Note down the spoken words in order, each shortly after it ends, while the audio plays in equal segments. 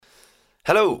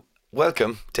Hello,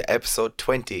 welcome to episode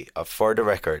 20 of For the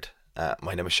Record.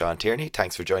 My name is Sean Tierney.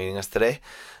 Thanks for joining us today.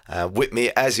 With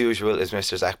me, as usual, is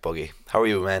Mr. Zach Buggy. How are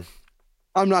you, man?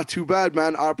 I'm not too bad,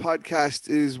 man. Our podcast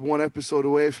is one episode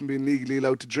away from being legally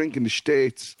allowed to drink in the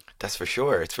States. That's for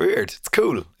sure. It's weird. It's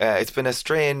cool. It's been a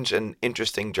strange and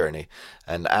interesting journey.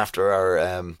 And after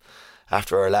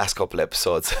our last couple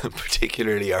episodes,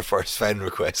 particularly our first fan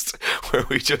request, where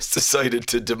we just decided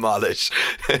to demolish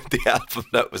the album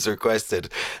that was requested,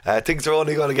 things are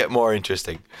only going to get more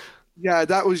interesting. Yeah,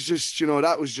 that was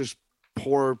just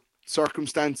poor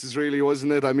circumstances, really,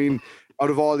 wasn't it? I mean, out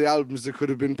of all the albums that could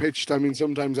have been pitched, I mean,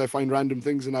 sometimes I find random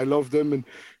things and I love them, and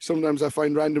sometimes I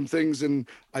find random things and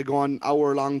I go on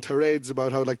hour-long tirades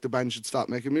about how like the band should stop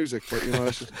making music. But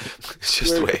that's just It's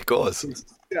just the way it goes.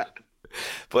 Yeah.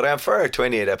 But for our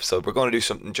 28th episode, we're going to do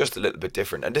something just a little bit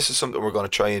different. And this is something we're going to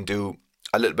try and do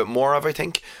a little bit more of, I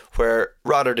think, where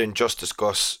rather than just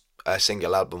discuss a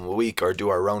single album a week or do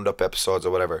our roundup episodes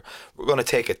or whatever, we're going to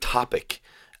take a topic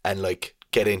and like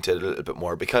get into it a little bit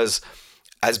more, because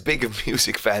as big of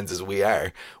music fans as we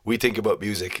are, we think about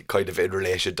music kind of in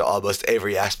relation to almost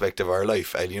every aspect of our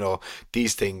life. And,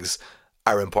 these things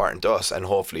are important to us, and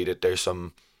hopefully that there's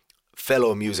some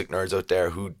fellow music nerds out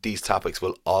there who these topics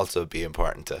will also be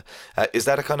important to. Is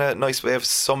that a kind of nice way of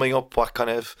summing up what kind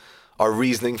of our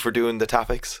reasoning for doing the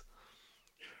topics?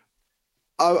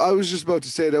 I was just about to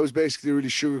say that was basically a really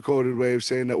sugar-coated way of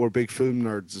saying that we're big film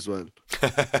nerds as well.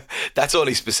 That's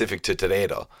only specific to today,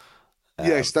 though.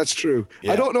 Yes, that's true.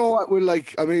 Yeah. I don't know what we're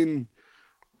like. I mean,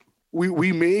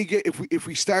 we may get, if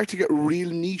we start to get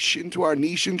real niche into our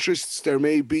niche interests, there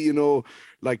may be,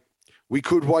 like we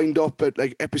could wind up at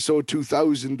like episode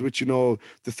 2000, which, the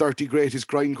 30 greatest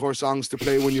grindcore songs to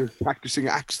play when you're practicing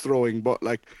axe throwing. But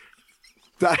like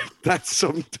that's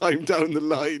some time down the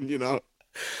line,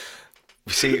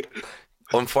 See,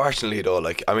 unfortunately though,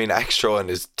 like, I mean, axe throwing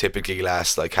is typically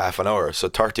lasts like half an hour, so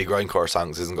 30 grindcore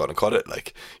songs isn't going to cut it.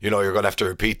 Like, you're going to have to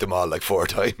repeat them all like 4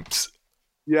 times.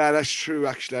 Yeah, that's true.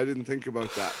 Actually, I didn't think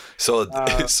about that. So,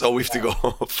 so we have to go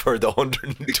for the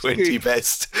 120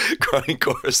 best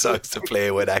grindcore songs to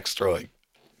play with axe throwing.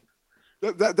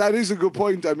 That is a good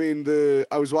point. I mean,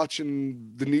 I was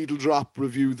watching the Needle Drop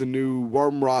review the new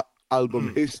Worm Rot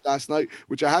album Hiss last night,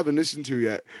 which I haven't listened to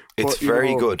yet. It's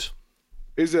very good.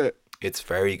 Is it? It's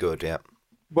very good, yeah.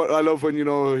 But I love when,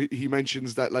 he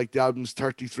mentions that like the album's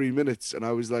 33 minutes, and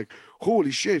I was like,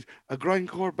 holy shit, a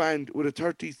grindcore band with a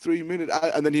 33-minute,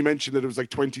 and then he mentioned that it was like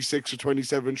 26 or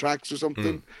 27 tracks or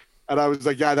something, and I was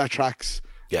like, yeah, that tracks.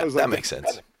 Yeah, that makes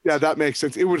sense. Yeah, that makes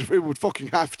sense. It would fucking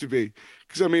have to be,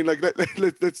 because I mean, like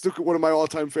let's look at one of my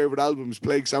all-time favorite albums,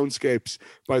 Plague Soundscapes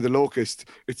by The Locust.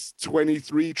 It's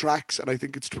 23 tracks, and I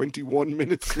think it's 21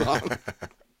 minutes long.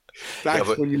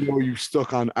 That's when you've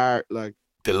stuck on art, like.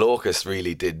 The Locust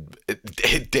really did.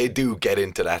 They do get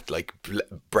into that like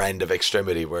brand of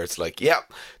extremity where it's like, yeah,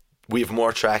 we have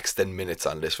more tracks than minutes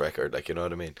on this record. Like, you know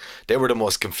what I mean? They were the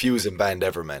most confusing band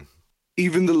ever, man.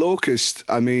 Even The Locust,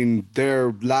 I mean,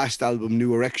 their last album,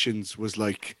 New Erections, was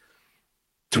like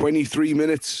 23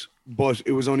 minutes, but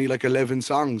it was only like 11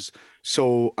 songs.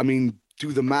 So, I mean,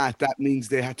 do the math. That means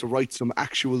they had to write some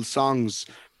actual songs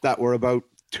that were about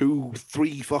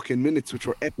 2-3 fucking minutes, which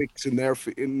were epics in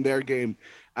their game.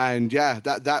 And yeah,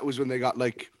 that was when they got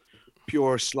like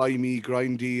pure slimy,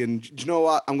 grindy. And do you know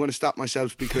what? I'm going to stop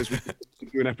myself because we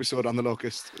do an episode on The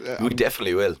Locust. We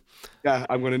definitely will. Yeah,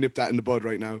 I'm going to nip that in the bud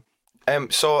right now.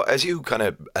 So as you kind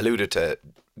of alluded to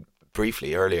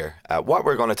briefly earlier, what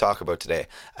we're going to talk about today,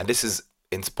 and this is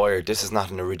inspired. This is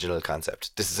not an original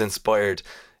concept. This is inspired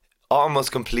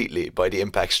almost completely by the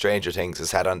impact Stranger Things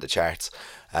has had on the charts,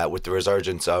 with the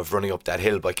resurgence of Running Up That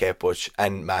Hill by Kate Bush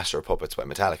and Master of Puppets by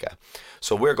Metallica.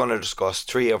 So we're going to discuss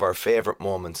 3 of our favourite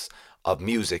moments of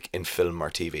music in film or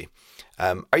TV.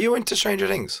 Are you into Stranger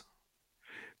Things?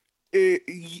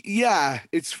 Yeah,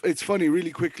 it's funny.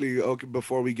 Really quickly, okay,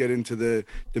 before we get into the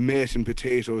meat and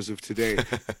potatoes of today,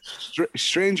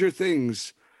 Stranger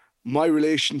Things. My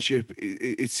relationship,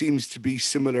 it seems to be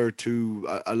similar to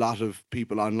a lot of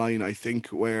people online, I think,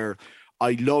 where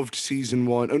I loved season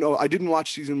 1. Oh, no, I didn't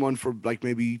watch season 1 for like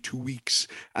maybe 2 weeks,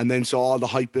 and then saw all the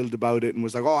hype build about it and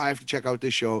was like, oh, I have to check out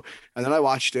this show. And then I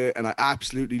watched it and I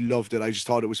absolutely loved it. I just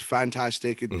thought it was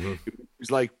fantastic. It was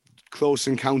like Close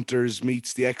Encounters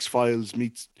meets The X-Files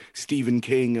meets Stephen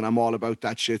King, and I'm all about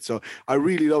that shit. So I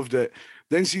really loved it.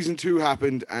 Then season 2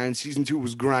 happened, and season 2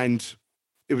 was grand.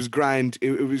 It was grand.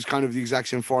 It was kind of the exact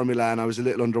same formula, and I was a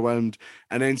little underwhelmed.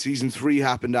 And then season 3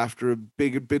 happened after a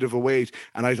bit of a wait,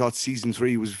 and I thought season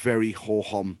 3 was very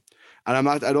ho-hum. And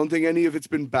I don't think any of it's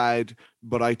been bad,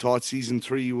 but I thought season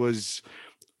 3 was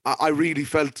I really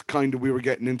felt kind of we were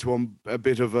getting into a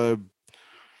bit of a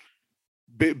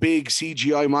big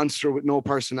CGI monster with no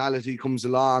personality comes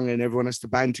along, and everyone has to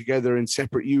band together in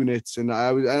separate units. And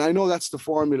I know that's the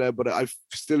formula, but I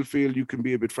still feel you can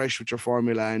be a bit fresh with your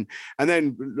formula. And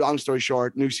then, long story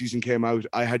short, new season came out.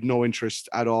 I had no interest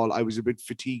at all. I was a bit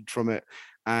fatigued from it,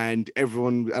 and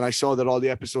I saw that all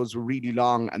the episodes were really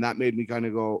long, and that made me kind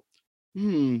of go,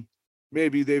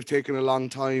 maybe they've taken a long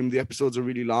time. The episodes are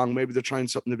really long. Maybe they're trying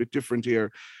something a bit different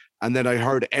here. And then I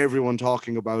heard everyone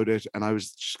talking about it, and I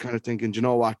was just kind of thinking, you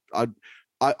know what? I'm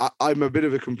a bit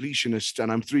of a completionist,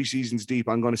 and I'm 3 seasons deep.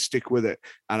 I'm going to stick with it.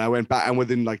 And I went back, and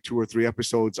within like 2 or 3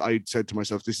 episodes, I said to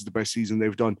myself, this is the best season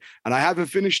they've done. And I haven't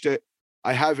finished it.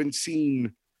 I haven't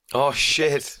seen. Oh,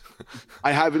 shit.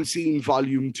 I haven't seen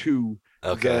volume 2.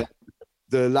 Okay.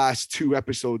 The last 2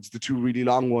 episodes, the 2 really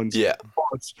long ones. Yeah.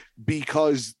 But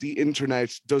because the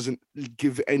internet doesn't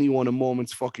give anyone a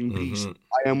moment's fucking peace,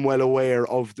 I am well aware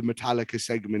of the Metallica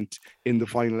segment in the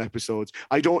final episodes.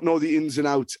 I don't know the ins and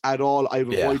outs at all.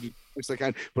 I've avoided as I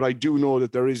can, but I do know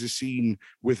that there is a scene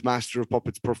with Master of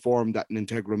Puppets performed at an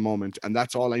integral moment, and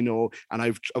that's all I know, and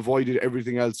I've avoided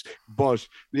everything else. But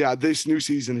yeah, this new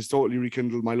season has totally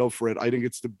rekindled my love for it. I think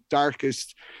it's the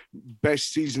darkest,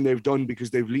 best season they've done, because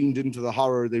they've leaned into the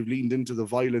horror, they've leaned into the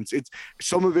violence. It's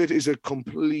some of it is a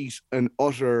complete and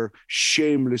utter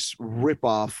shameless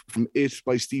rip-off from It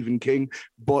by Stephen King,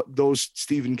 but those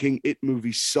Stephen King It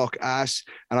movies suck ass,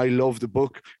 and I love the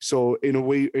book. So in a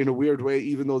weird way,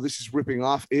 even though this is ripping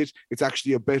off It, it's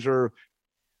actually a better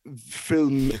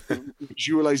film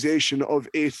visualization of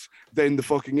It than the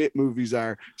fucking It movies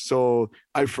are. So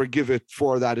I forgive it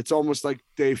for that. It's almost like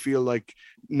they feel like,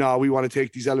 no, we want to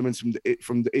take these elements from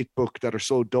the It book that are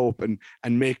so dope and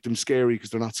make them scary, because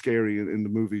they're not scary in the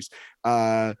movies.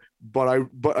 But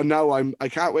now I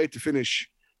can't wait to finish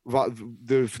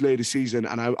the latest season.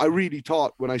 And I really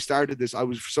thought when I started this,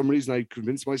 for some reason I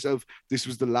convinced myself this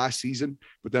was the last season,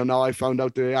 but then now I found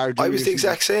out they are doing I was the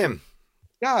exact same.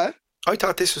 Yeah, I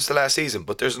thought this was the last season,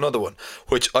 but there's another one,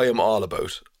 which I am all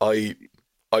about.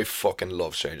 I fucking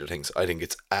love Stranger Things. I think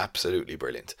it's absolutely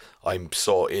brilliant. I'm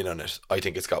so in on it. I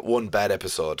think it's got one bad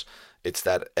episode. It's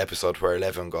that episode where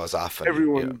Eleven goes off and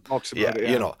everyone talks about it.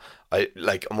 Yeah, you know, I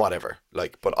like whatever.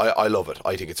 Like, but I love it.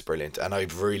 I think it's brilliant, and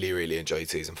I've really, really enjoyed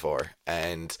season 4.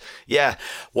 And yeah,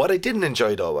 what I didn't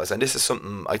enjoy though was, and this is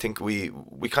something I think we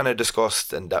kind of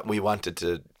discussed and that we wanted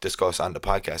to discuss on the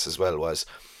podcast as well, was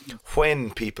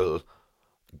when people,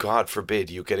 God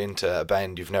forbid, you get into a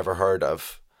band you've never heard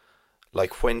of.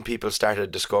 Like when people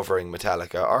started discovering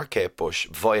Metallica or Kate Bush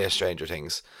via Stranger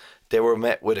Things, they were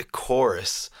met with a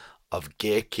chorus of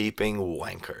gatekeeping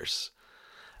wankers.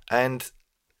 And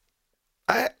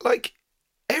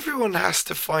everyone has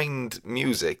to find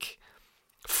music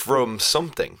from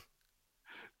something.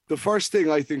 The first thing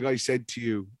I think I said to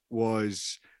you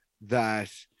was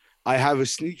that I have a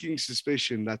sneaking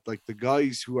suspicion that like the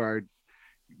guys who are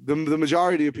the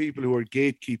majority of people who are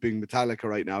gatekeeping Metallica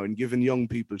right now and giving young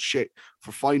people shit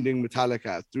for finding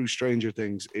Metallica through Stranger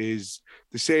Things is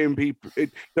the same people.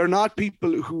 They're not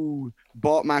people who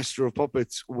bought Master of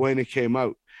Puppets when it came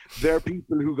out. They're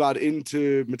people who got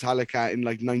into Metallica in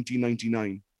like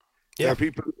 1999. Yeah.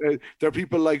 They're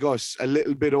people like us, a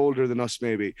little bit older than us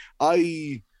maybe.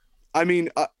 I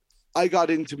got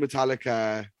into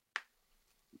Metallica.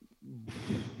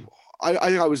 I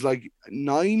think I was like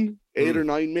 8 or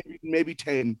 9, maybe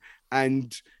 10,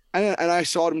 and I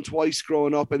saw them twice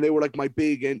growing up, and they were like my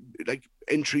big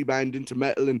entry band into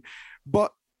metal.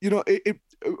 But you know, it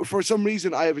for some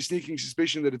reason I have a sneaking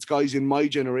suspicion that it's guys in my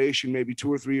generation, maybe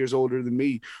 2 or 3 years older than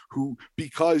me, who,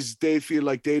 because they feel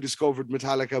like they discovered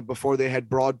Metallica before they had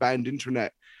broadband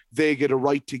internet, they get a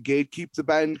right to gatekeep the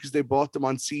band because they bought them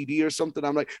on CD or something.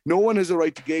 I'm like, no one has a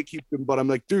right to gatekeep them, but I'm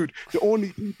like, dude, the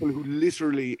only people who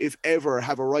literally, if ever,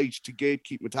 have a right to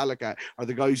gatekeep Metallica are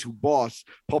the guys who bought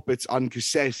Puppets on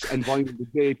cassette and vinyl the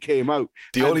day it came out.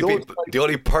 The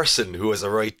only person who has a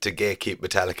right to gatekeep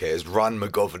Metallica is Ron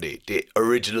McGovney, the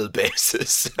original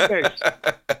bassist.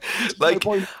 Like,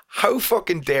 how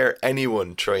fucking dare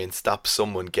anyone try and stop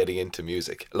someone getting into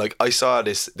music? Like, I saw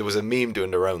this, there was a meme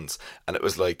doing the rounds, and it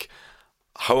was like,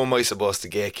 how am I supposed to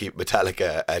gatekeep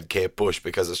Metallica and Kate Bush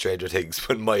because of Stranger Things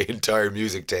when my entire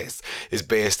music taste is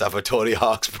based off of Tony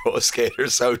Hawk's Pro Skater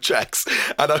soundtracks?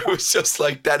 And I was just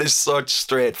like, that is such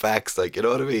straight facts, like, you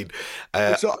know what I mean?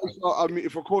 I mean,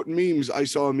 if we're quoting memes, I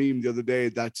saw a meme the other day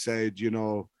that said,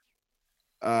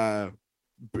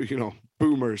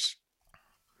 boomers.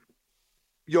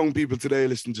 Young people today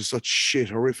listen to such shit,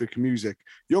 horrific music.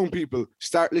 Young people,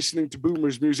 start listening to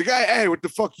boomers' music. Hey, what the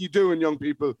fuck you doing, young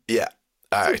people? Yeah.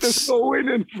 It's like It's there's no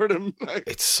winning for them. Like,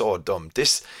 it's so dumb.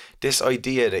 This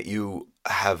idea that you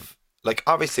have, like,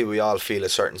 obviously we all feel a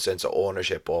certain sense of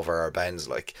ownership over our bands.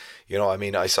 Like, you know, I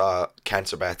mean, I saw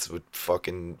Cancer Bats with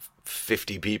fucking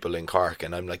 50 people in Cork,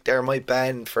 and I'm like, they're my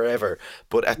band forever.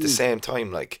 But at the same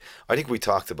time, like, I think we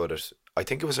talked about it. I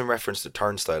think it was in reference to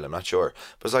Turnstile, I'm not sure.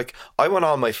 But it's like, I want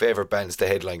all my favourite bands to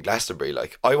headline Glastonbury.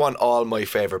 Like, I want all my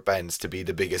favourite bands to be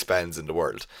the biggest bands in the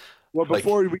world. well, Like,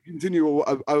 before we continue,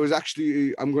 I was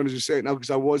actually, I'm going to just say it now because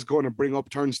I was going to bring up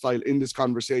Turnstile in this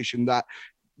conversation, that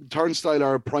Turnstile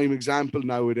are a prime example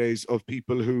nowadays of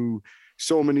people who,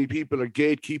 so many people are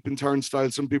gatekeeping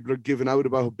Turnstile. Some people are giving out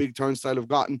about how big Turnstile have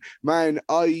gotten. Man,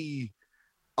 I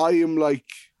am like,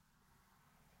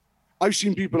 I've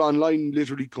seen people online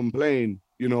literally complain,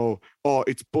 you know, oh,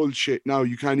 it's bullshit now.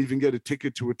 You can't even get a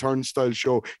ticket to a Turnstile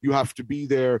show. You have to be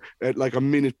there at like a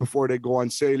minute before they go on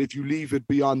sale. If you leave it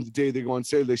beyond the day they go on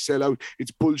sale, they sell out.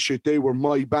 It's bullshit. They were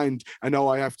my band, and now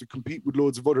I have to compete with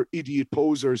loads of other idiot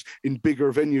posers in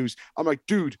bigger venues. I'm like,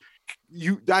 dude,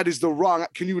 that is the wrong.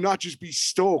 Can you not just be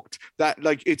stoked that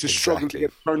like it's a struggle to get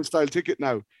a Turnstile ticket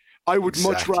now? I would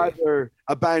much rather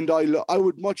a band I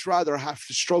would much rather have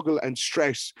to struggle and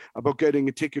stress about getting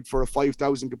a ticket for a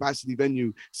 5,000 capacity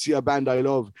venue, see a band I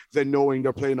love, than knowing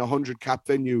they're playing a 100 cap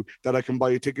venue that I can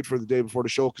buy a ticket for the day before the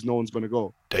show because no one's going to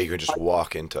go. that you can just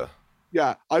walk into.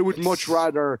 Yeah, I would much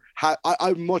rather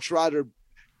I'd much rather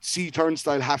see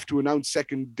Turnstile have to announce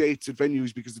second dates at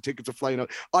venues because the tickets are flying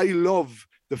out. I love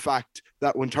the fact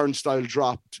that when Turnstile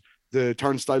dropped the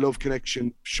Turnstile Love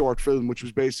Connection short film, which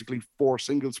was basically 4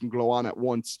 singles from Glow On at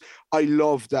once, I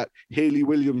love that Hayley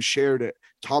Williams shared it,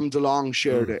 Tom DeLonge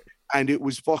shared it, and it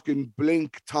was fucking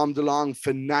Blink, Tom DeLonge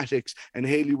fanatics and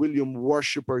Hayley Williams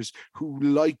worshippers who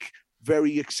like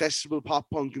very accessible pop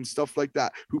punk and stuff like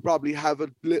that, who probably have a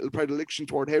little predilection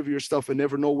toward heavier stuff and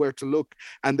never know where to look.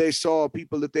 And they saw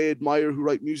people that they admire who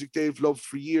write music they've loved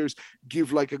for years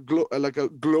give like a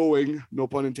glowing, no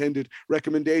pun intended,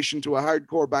 recommendation to a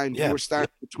hardcore band who were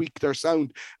starting to tweak their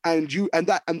sound. And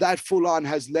that full on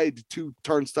has led to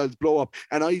Turnstile's blow up.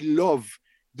 And I love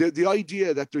the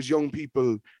idea that there's young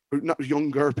people, not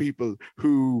younger people,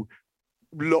 who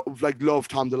love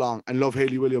Tom DeLonge and love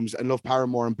Hayley Williams and love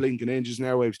Paramore and Blink and Angels and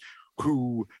Airwaves,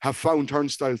 who have found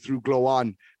Turnstile through Glow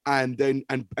On, and then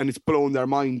and it's blown their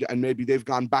mind, and maybe they've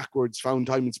gone backwards, found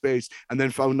Time and Space, and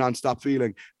then found Non-Stop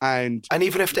Feeling. And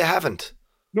even if they haven't,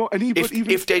 no, and even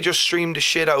if they just stream the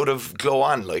shit out of Glow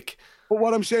On, like. But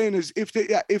what I'm saying is, if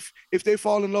they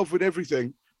fall in love with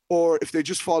everything, or if they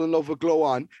just fall in love with Glow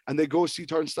On and they go see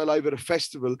Turnstile live at a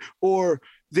festival, or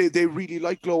they really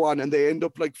like Glow On and they end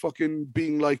up like fucking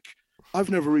being like, I've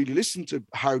never really listened to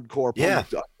hardcore punk.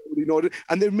 Yeah. You know,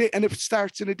 and it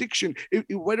starts an addiction.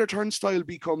 Whether Turnstile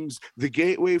becomes the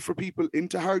gateway for people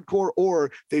into hardcore,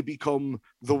 or they become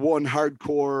the one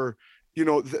hardcore, you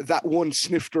know, that one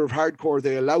snifter of hardcore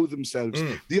they allow themselves.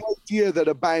 The idea that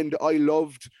a band I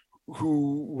loved,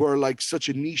 who were like such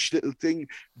a niche little thing,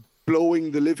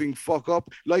 blowing the living fuck up,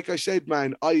 like I said,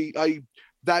 man,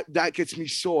 that gets me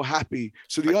so happy.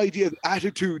 So the idea, the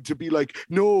attitude to be like,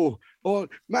 no, oh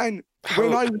man,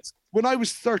 when I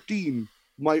was 13,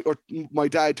 my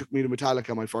dad took me to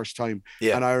Metallica my first time,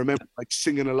 and I remember like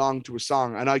singing along to a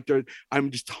song, and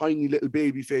I'm this tiny little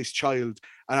baby faced child,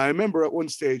 and I remember at one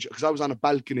stage, because I was on a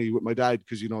balcony with my dad,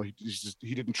 because you know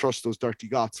he didn't trust those dirty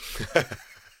goths.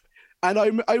 And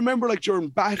I remember like during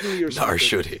battery or something. Nor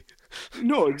should he.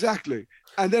 No, exactly.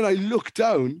 And then I look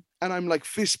down and I'm like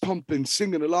fist pumping,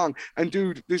 singing along. And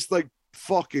dude, this like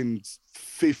fucking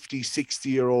 50,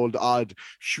 60-year-old odd,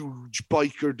 huge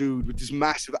biker dude with this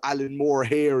massive Alan Moore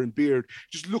hair and beard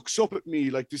just looks up at me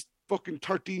like this fucking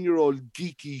 13-year-old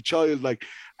geeky child, like,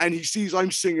 and he sees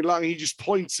I'm singing along and he just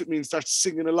points at me and starts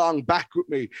singing along back with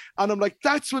me. And I'm like,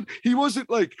 that's what, he wasn't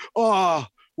like, oh,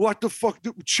 what the fuck,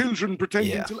 children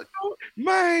pretending to, like, no,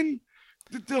 man,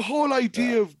 the whole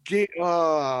idea of gay.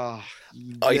 I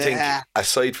think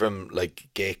aside from like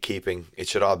gatekeeping, it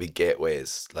should all be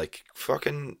gateways. Like,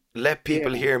 fucking let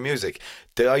people hear music.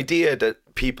 The idea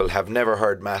that people have never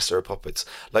heard Master of Puppets,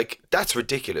 like, that's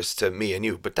ridiculous to me and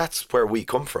you, but that's where we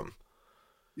come from.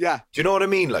 Yeah. Do you know what I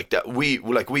mean? Like that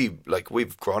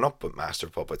we've grown up with Master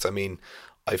of Puppets. I mean,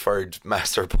 I've heard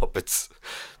Master of Puppets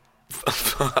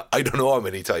I don't know how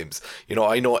many times. You know,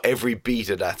 I know every beat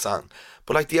of that song.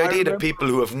 But like the idea that people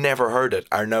who have never heard it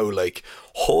are now like,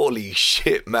 holy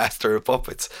shit, Master of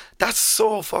Puppets. That's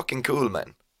so fucking cool,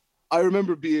 man. I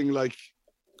remember being like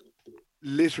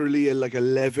literally like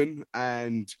 11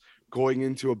 and going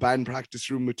into a band practice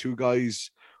room with two guys.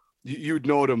 You'd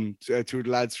know them, two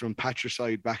lads from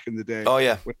Patricide back in the day. Oh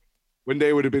yeah. When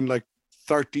they would have been like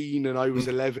 13 and I was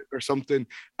 11 or something,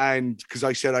 and because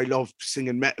I said I loved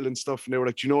singing metal and stuff, and they were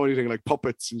like, do you know anything like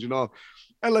puppets? And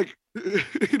and like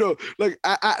like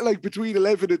like between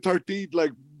 11 and 13,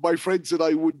 like my friends and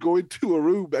I would go into a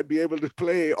room and be able to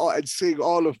play and sing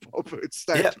all of puppets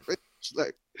start to finish,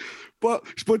 like.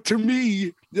 But to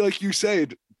me, like you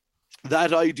said, the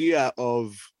idea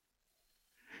of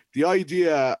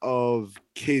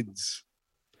kids,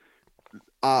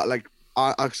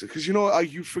 because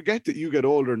you forget that you get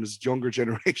older and there's younger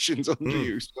generations under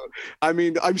you. So I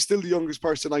mean, I'm still the youngest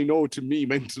person I know to me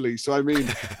mentally. So I mean,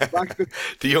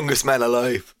 the youngest man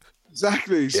alive.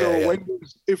 Exactly. So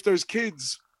if there's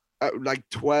kids like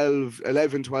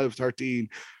 11, 12, 13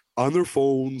 on their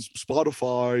phones,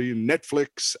 Spotify,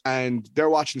 Netflix, and they're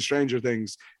watching Stranger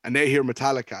Things and they hear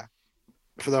Metallica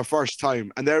for their first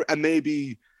time, and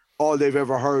maybe all they've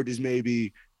ever heard is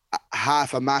maybe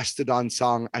half a Mastodon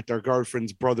song at their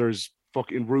girlfriend's brother's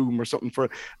fucking room or something,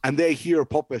 and they hear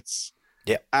puppets.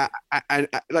 Yeah. And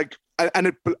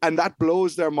that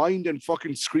blows their mind and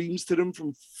fucking screams to them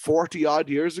from 40 odd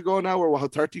years ago now, or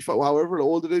 35, however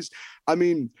old it is. I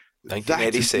mean,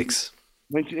 1986.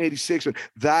 1986.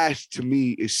 That to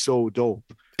me is so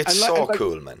dope. It's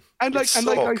cool, man. And like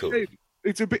cool. I said,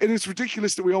 it's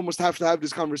ridiculous that we almost have to have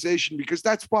this conversation, because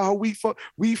that's how we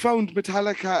found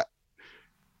Metallica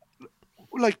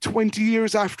like 20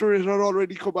 years after it had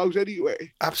already come out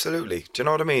anyway. Absolutely. Do you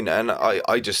know what I mean? And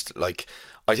I just like,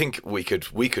 I think we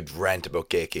could rant about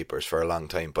gatekeepers for a long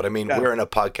time, but I mean, we're in a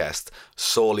podcast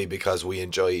solely because we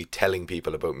enjoy telling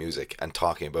people about music and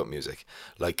talking about music.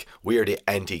 Like, we are the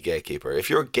anti-gatekeeper. If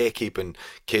you're gatekeeping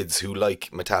kids who like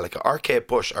Metallica or Kate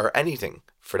Bush or anything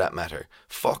for that matter,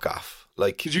 fuck off.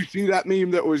 Like, did you see that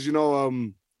meme that was,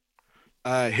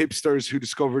 hipsters who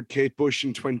discovered Kate Bush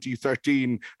in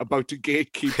 2013 about to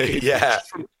gatekeep Kate Bush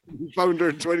from founder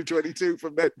in 2022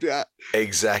 from that? Yeah,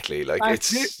 exactly. Like,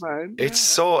 that's it, man. It's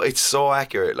so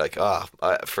accurate. Like,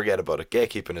 forget about it.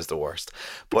 Gatekeeping is the worst.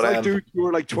 But it's like dudes who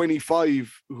were like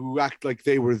 25 who act like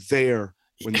they were there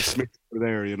when the Smiths were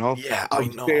there, Yeah, I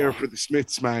was there for the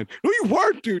Smiths, man. No, you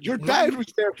weren't, dude. Your dad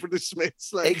was there for the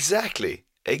Smiths. Like.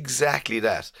 Exactly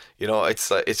that.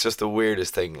 It's just the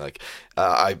weirdest thing. Like,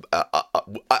 I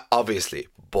obviously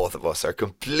both of us are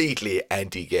completely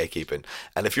anti-gatekeeping,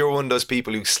 and if you're one of those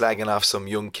people who's slagging off some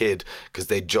young kid because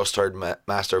they just heard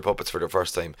Master of Puppets for the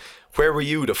first time, where were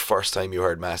you the first time you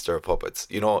heard Master of Puppets?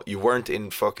 You weren't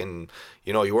in fucking,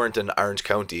 you weren't in Orange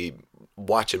County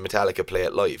watching Metallica play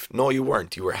it live. No, you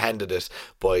weren't. You were handed it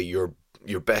by your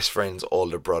best friend's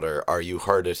older brother, or you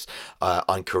heard it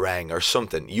on Kerrang or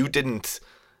something. You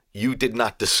did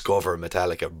not discover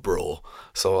Metallica, bro.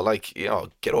 So, like,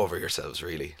 get over yourselves,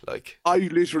 really. Like, I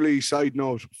literally, side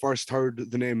note, first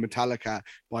heard the name Metallica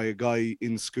by a guy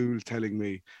in school telling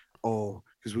me,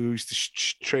 because we used to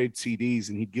trade CDs,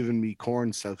 and he'd given me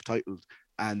Korn self-titled.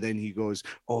 And then he goes,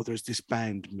 there's this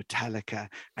band, Metallica,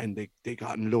 and they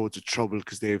got in loads of trouble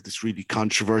because they have this really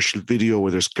controversial video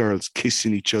where there's girls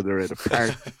kissing each other at a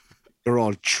party. They're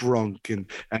all drunk and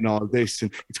all this,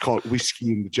 and it's called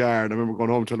Whiskey in the Jar. And I remember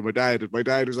going home and telling my dad, and my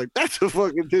dad was like, "That's a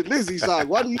fucking Thin Lizzy song.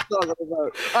 What are you talking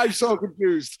about? I'm so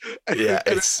confused." Yeah,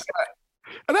 and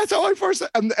that's how I first.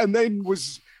 And then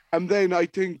I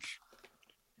think.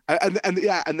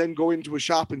 And then go into a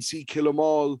shop and see Kill 'Em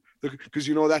All, because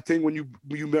that thing when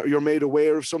you're made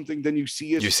aware of something, then you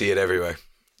see it. You see it everywhere.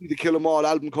 The Kill 'Em All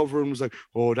album cover and was like,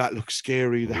 that looks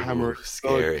scary. The hammer,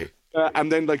 scary. And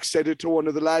then like said it to one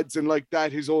of the lads, and like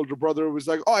that, his older brother was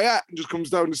like, "Oh yeah," and just comes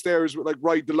down the stairs with like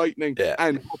Ride the Lightning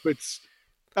and puppets.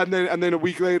 And then a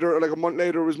week later, or like a month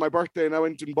later, was my birthday, and I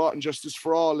went and bought Injustice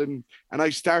for All, and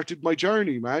I started my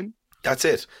journey, man. That's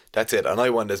it. And I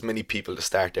want as many people to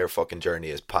start their fucking journey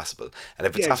as possible. And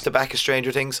if it's off the back of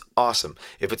Stranger Things, awesome.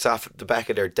 If it's off the back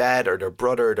of their dad or their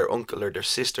brother or their uncle or their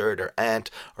sister or their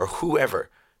aunt or whoever,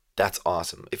 that's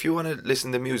awesome. If you want to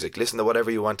listen to music, listen to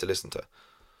whatever you want to listen to.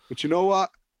 But you know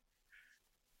what?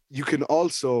 You can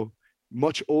also,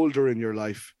 much older in your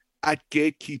life, at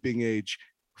gatekeeping age,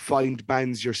 find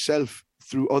bands yourself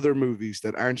through other movies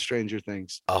that aren't Stranger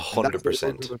Things.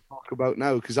 100%. Talk about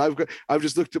now, because I've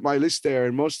just looked at my list there,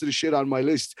 and most of the shit on my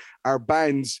list are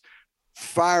bands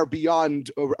far beyond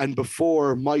and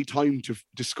before my time to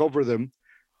discover them,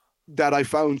 that I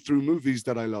found through movies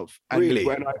that I love. And really?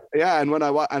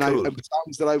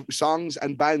 Songs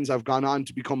and bands I've gone on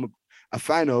to become a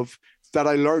fan of, that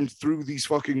I learned through these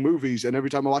fucking movies. And every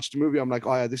time I watched a movie, I'm like,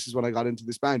 oh yeah, this is when I got into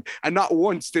this band. And not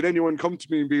once did anyone come to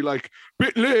me and be like,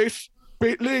 bit late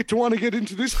to want to get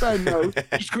into this band now,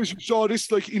 just because you saw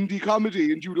this like indie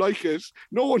comedy and you like it.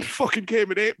 No one fucking came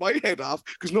and ate my head off,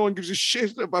 because no one gives a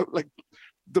shit about like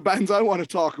the bands I want to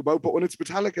talk about, but when it's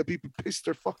Metallica, people piss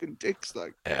their fucking dicks.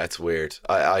 Like, Yeah, it's weird.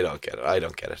 I don't get it. I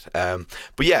don't get it.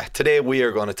 But yeah, today we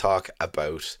are going to talk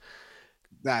about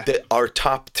that. our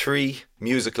top 3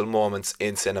 musical moments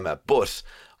in cinema. But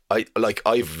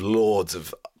I've loads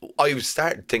of. I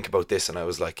started to think about this, and I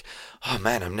was like, oh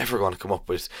man, I'm never going to come up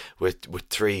with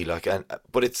 3.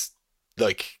 But it's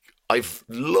like, I've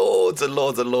loads and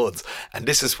loads and loads, and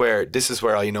this is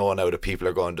where I know now that people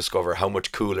are going to discover how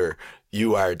much cooler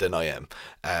you are than I am.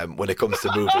 When it comes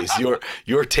to movies,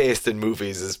 your taste in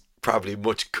movies is probably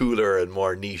much cooler and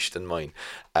more niche than mine.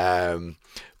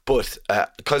 But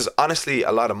because honestly,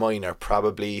 a lot of mine are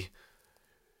probably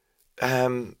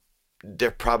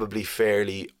they're probably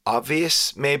fairly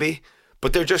obvious, maybe.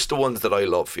 But they're just the ones that I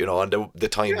love, you know, and the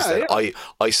times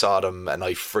I saw them and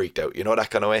I freaked out, you know,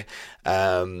 that kind of way.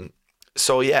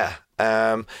 So yeah,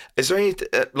 is there any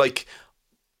like,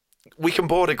 we can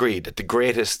both agree that the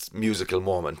greatest musical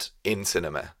moment in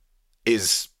cinema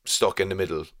is Stuck in the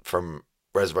Middle from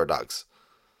Reservoir Dogs.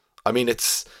 I mean,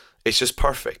 it's just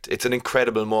perfect. It's an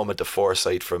incredible moment of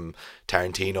foresight from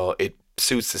Tarantino. It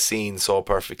suits the scene so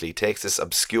perfectly. Takes this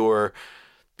obscure,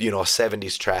 you know,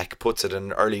 70s track, puts it in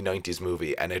an early 90s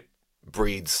movie, and it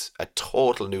breathes a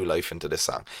total new life into this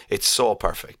song. It's so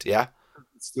perfect, yeah?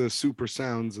 It's the super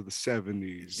sounds of the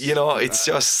 70s. You know, it's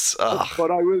just...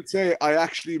 But I will say, I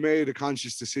actually made a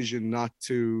conscious decision not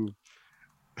to...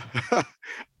 when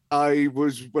I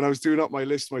was doing up my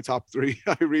list, my top 3,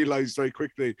 I realized very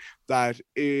quickly that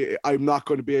I'm not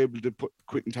going to be able to put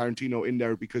Quentin Tarantino in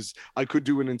there, because I could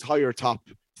do an entire top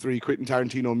 3 Quentin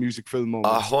Tarantino music film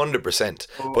moments.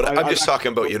 100%. But I'm just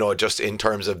talking about, you know, just in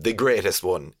terms of the greatest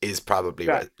one is probably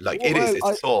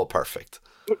it's so perfect.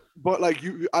 But like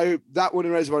that one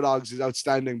in Reservoir Dogs is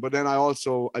outstanding. But then I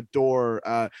also adore,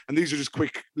 and these are just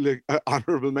quick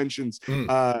honorable mentions.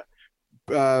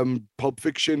 Pulp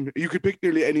Fiction. You could pick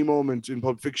nearly any moment in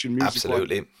Pulp Fiction music.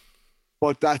 Absolutely.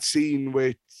 But that scene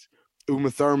with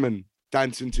Uma Thurman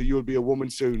dancing to "You'll Be a Woman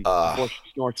Soon" before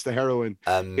she snorts the heroin.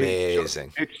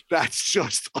 Amazing. That's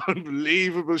just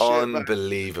unbelievable shit.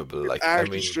 Unbelievable. Like,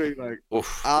 artistry, I mean,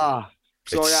 oof.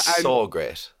 So it's so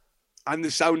great. And the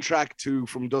soundtrack to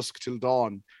From Dusk Till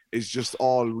Dawn is just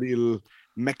all real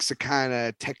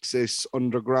Mexicana, Texas,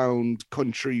 underground,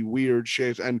 country, weird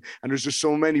shit. And there's just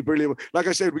so many brilliant... Like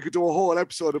I said, we could do a whole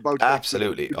episode about...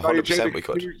 Absolutely, 100% we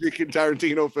could. Music in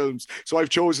Tarantino films. So I've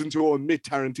chosen to omit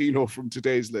Tarantino from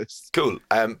today's list. Cool.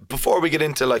 Before we get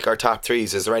into like our top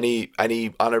 3s, is there any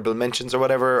honorable mentions or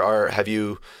whatever? Or have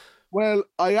you... Well,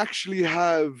 I actually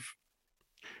have...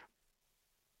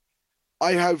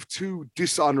 I have 2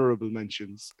 dishonorable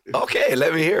mentions. Okay,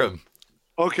 let me hear them.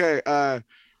 Okay,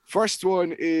 first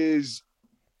one is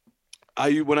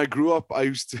when I grew up, I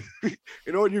used to,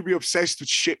 you know, when you'd be obsessed with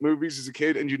shit movies as a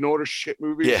kid, and you know there's shit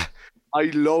movies. Yeah. I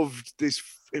loved this.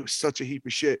 It was such a heap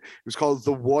of shit. It was called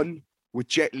The One with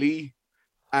Jet Li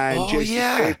and Jason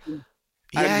Statham.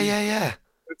 Yeah.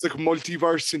 It's like a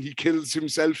multiverse, and he kills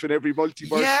himself in every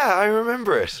multiverse. Yeah, I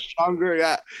remember it. Stronger,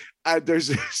 yeah. And there's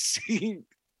a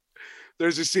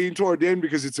scene toward the end,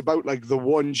 because it's about like the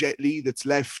one Jet Li that's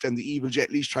left, and the evil Jet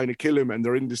Li's trying to kill him, and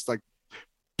they're in this like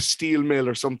steel mill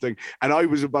or something. And I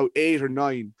was about 8 or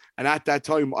 9, and at that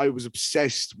time I was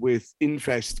obsessed with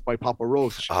Infest by Papa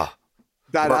Roach.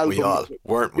 That album,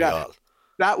 weren't we all?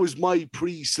 That was my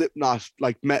pre-Slipknot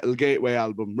like metal gateway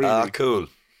album. Really cool.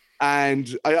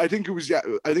 And I think it was,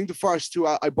 I think the first 2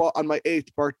 I bought on my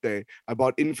 8th birthday. I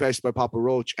bought Infest by Papa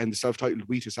Roach and the self-titled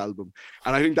Wheatus album,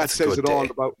 and I think that says it all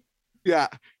about. Yeah,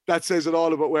 that says it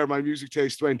all about where my music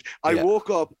taste went. I woke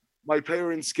up, my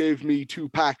parents gave me 2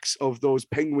 packs of those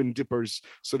penguin dippers.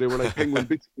 So they were like penguin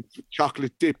biscuits with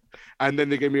chocolate dip. And then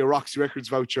they gave me a Roxy Records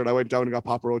voucher, and I went down and got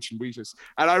Papa Roach and Wheatus.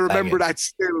 And I remember that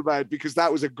still, man, because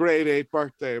that was a grade 8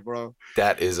 birthday, bro.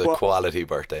 That is a quality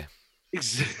birthday.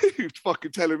 You're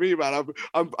fucking telling me, man.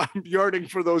 I'm yearning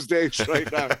for those days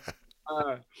right now.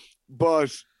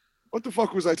 But what the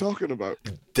fuck was I talking about?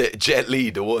 Jet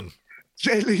Li, the one.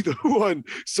 Jet Li, the one.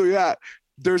 So yeah,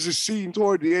 there's a scene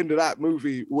toward the end of that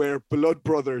movie where Blood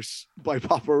Brothers by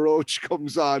Papa Roach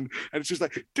comes on, and it's just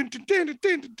like dun, dun, dun,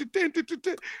 dun, dun, dun, dun,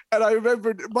 dun. And I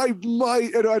remember my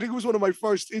you know, I think it was one of my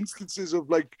first instances of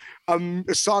like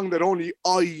a song that only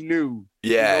I knew.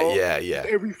 Yeah, you know? yeah.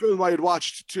 Every film I had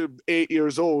watched to 8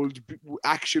 years old,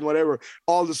 action, whatever,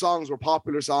 all the songs were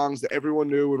popular songs that everyone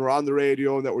knew and were on the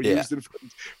radio and that were used in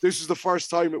films. This was the first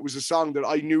time it was a song that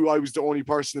I knew I was the only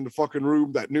person in the fucking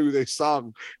room that knew this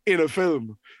song in a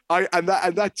film. And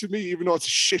that to me, even though it's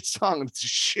a shit song and it's a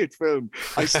shit film,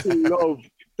 I still love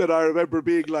that I remember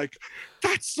being like,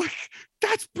 that's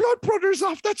Blood Brothers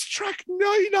off. That's track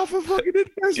 9 off of fucking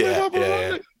Investment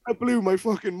Operatic. That blew my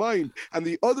fucking mind. And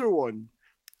the other one,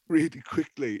 really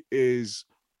quickly, is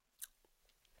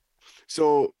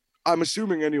so I'm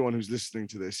assuming anyone who's listening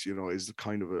to this, you know, is the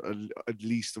kind of at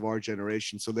least of our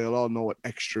generation. So they'll all know what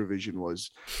Extravision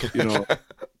was, you know,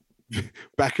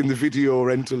 back in the video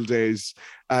rental days.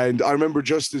 And I remember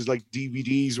just as like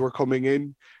DVDs were coming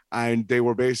in and they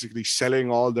were basically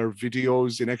selling all their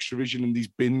videos in Extravision in these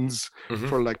bins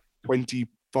for like 20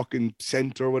 fucking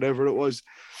cent or whatever it was.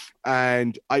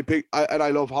 And I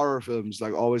love horror films,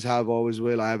 like always have, always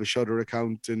will. I have a Shudder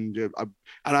account, and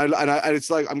it's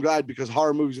like I'm glad, because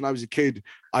horror movies when I was a kid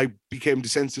I became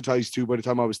desensitized to by the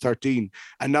time I was 13,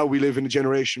 and now we live in a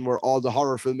generation where all the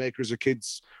horror filmmakers are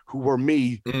kids who were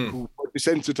me, who were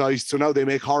desensitized, so now they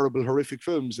make horrible, horrific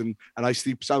films, and I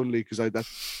sleep soundly because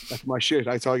that's my shit.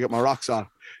 That's how I get my rocks off.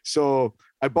 So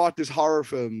I bought this horror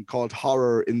film called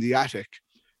Horror in the Attic.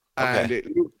 And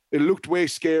it looked way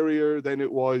scarier than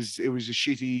it was. It was a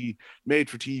shitty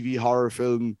made-for-TV horror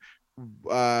film.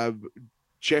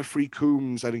 Jeffrey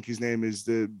Combs, I think his name is,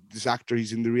 this actor.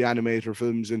 He's in the Reanimator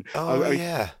films, and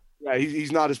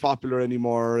he's not as popular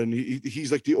anymore. And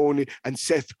he's like the only. And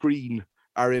Seth Green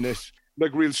are in it,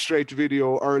 like real straight to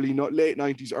video, late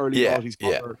 90s, early 90s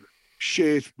horror.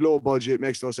 Shit, low budget,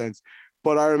 makes no sense.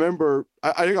 But I remember,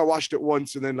 I think I watched it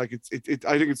once, and then like I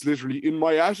think it's literally in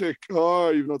my attic.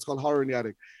 Oh, even though it's called Horror in the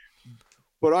Attic.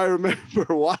 But I remember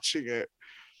watching it.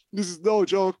 This is no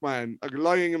joke, man. Like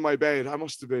lying in my bed, I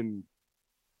must have been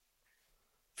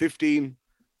 15.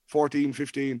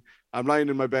 I'm lying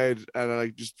in my bed, and I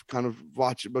just kind of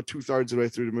watch about 2/3 of the way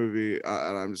through the movie,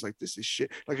 and I'm just like, this is shit.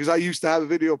 Like, because I used to have a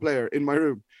video player in my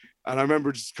room, and I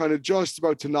remember just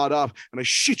about to nod off, and I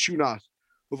shit you not,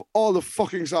 of all the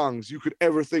fucking songs you could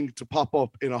ever think to pop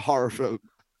up in a horror film,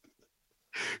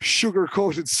 Sugar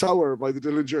Coated Sour by the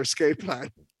Dillinger Escape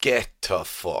Plan. Get the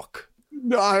fuck.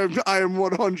 No, I am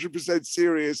 100%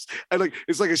 serious. And like,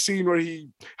 it's like a scene where he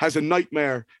has a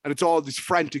nightmare and it's all this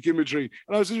frantic imagery.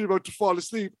 And I was literally about to fall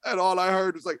asleep, and all I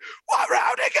heard was like, "What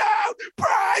round to go,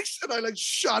 Bryce?" And I like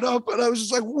shut up, and I was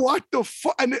just like, "What the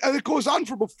fuck?" And it goes on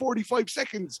for about 45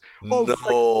 seconds. No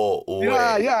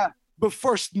way. Yeah. The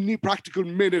first practical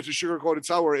minute of Sugar Coated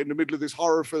Sour in the middle of this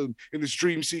horror film in this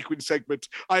dream sequence segment.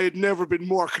 I had never been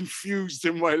more confused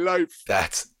in my life.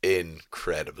 That's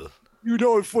incredible. You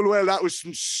know full well that was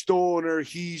some stoner,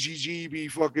 heebie-jeebie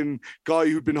fucking guy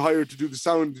who'd been hired to do the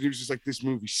sound, and he was just like, "This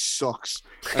movie sucks.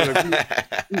 And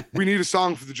like, we need a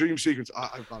song for the dream sequence."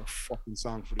 I've got a fucking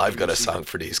song for I've got a song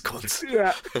for these cunts.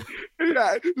 Yeah,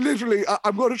 literally.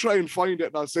 I'm going to try and find it,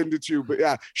 and I'll send it to you. But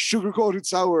yeah, Sugar Coated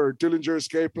Sour, Dillinger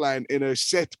Escape Plan in a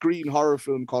Seth Green horror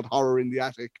film called Horror in the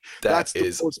Attic. That's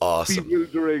is the most awesome.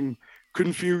 Bewildering,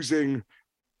 confusing,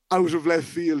 out of left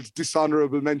field,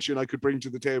 dishonorable mention I could bring to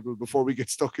the table before we get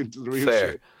stuck into the real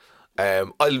shit.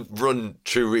 I'll run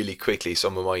through really quickly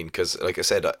some of mine, because like I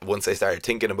said, once I started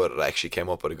thinking about it, I actually came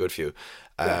up with a good few.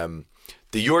 The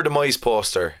Your Demise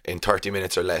poster in 30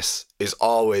 Minutes or Less is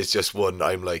always just one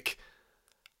I'm like,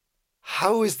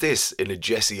 how is this in a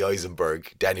Jesse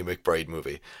Eisenberg, Danny McBride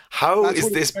movie? How is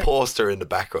this poster in the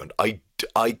background? I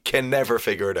can never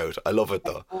figure it out. I love it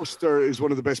though. The poster is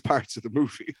one of the best parts of the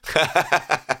movie.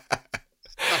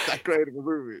 Not that great of a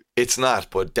movie. It's not,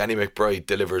 but Danny McBride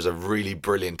delivers a really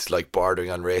brilliant, like bordering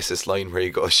on racist line where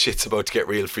he goes, "Shit's about to get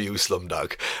real for you,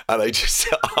 slumdog." And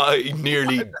I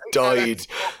nearly died.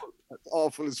 That's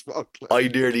awful as fuck. I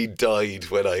nearly died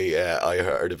when I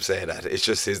heard him say that. It's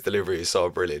just, his delivery is so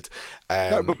brilliant.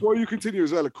 Before you continue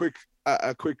as well, a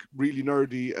quick really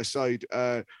nerdy aside.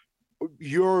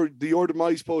 Your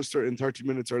Demise poster in 30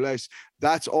 Minutes or Less,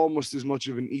 that's almost as much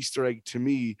of an Easter egg to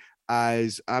me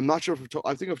as, I'm not sure if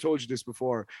I think I've told you this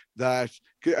before, that,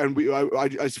 and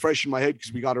it's fresh in my head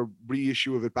because we got a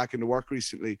reissue of it back into work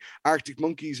recently. Arctic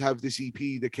Monkeys have this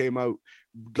EP that came out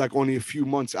like only a few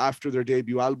months after their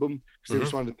debut album, because they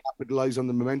just wanted to capitalize on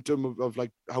the momentum of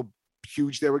like how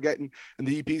huge they were getting. And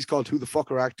the EP is called Who the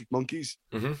Fuck Are Arctic Monkeys?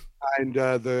 And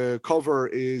the cover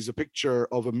is a picture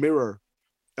of a mirror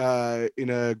in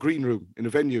a green room in a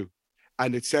venue,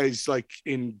 and it says like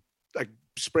in like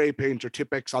spray paint or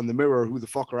Tipex on the mirror, "Who the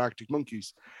fuck are Arctic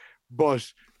Monkeys?" But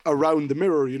around the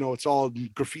mirror, you know, it's all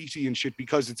graffiti and shit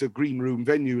because it's a green room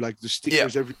venue, like the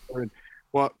stickers everywhere. And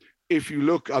well, if you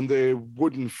look on the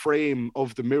wooden frame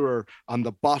of the mirror, on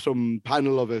the bottom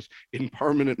panel of it, in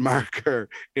permanent marker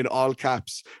in all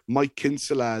caps, Mike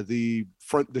Kinsella, the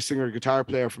singer guitar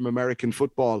player from American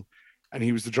Football, and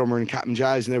he was the drummer in Captain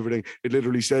Jazz and everything. It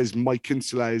literally says Mike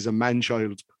Kinsella is a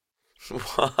man-child.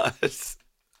 What?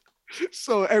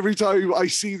 So every time I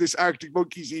see this Arctic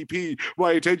Monkeys EP,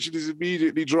 my attention is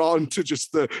immediately drawn to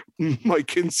just the Mike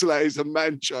Kinsella is a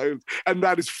man-child, and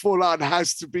that is full on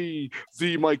has to be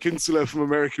the Mike Kinsella from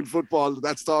American football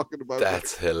that's talking about.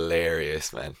 That's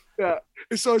hilarious, man. Yeah,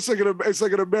 so it's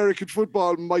like an American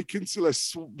football Mike Kinsella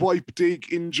swipe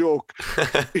dig in joke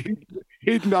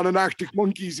hidden on an Arctic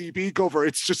Monkeys EP cover.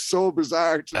 It's just so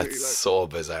bizarre to me. That's so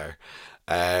bizarre.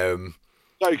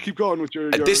 Sorry, keep going with your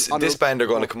this band are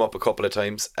going to come up a couple of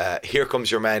times. Here Comes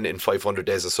Your Man in 500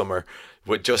 Days of Summer,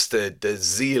 with just the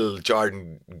zeal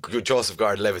Joseph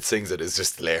Gordon-Levitt sings it is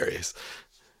just hilarious.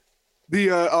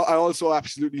 I also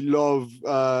absolutely love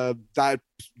that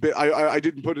bit. I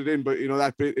didn't put it in, but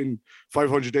that bit in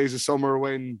 500 Days of Summer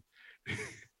when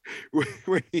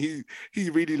when he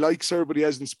really likes her, but he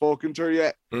hasn't spoken to her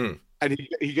yet, and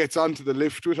he gets onto the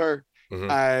lift with her,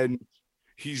 and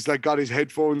he's like got his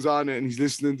headphones on and he's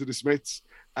listening to the Smiths,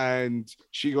 and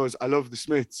she goes, "I love the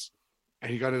Smiths,"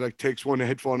 and he kind of like takes one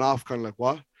headphone off, kind of like,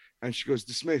 "What?" And she goes,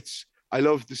 "The Smiths. I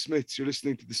love the Smiths. You're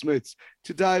listening to the Smiths.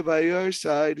 To die by your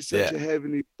side is such a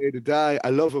heavenly way to die. I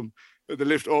love him." The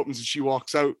lift opens and she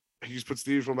walks out. He just puts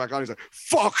the earphone back on. He's like,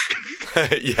 "Fuck."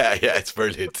 yeah, it's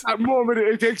brilliant. That moment,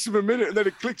 it takes him a minute and then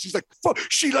it clicks. He's like, "Fuck,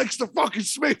 she likes the fucking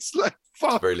Smiths." Like,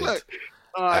 fuck. Brilliant.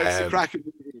 It's a cracking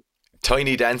movie.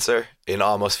 Tiny Dancer in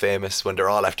Almost Famous, when they're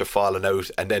all after falling out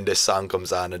and then this song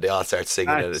comes on and they all start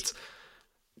singing it.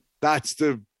 That's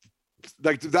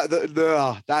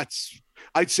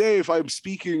I'd say if I'm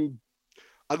speaking,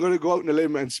 I'm going to go out on a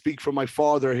limb and speak for my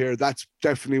father here. That's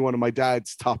definitely one of my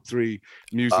dad's top 3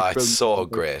 music films. It's so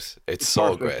great. It's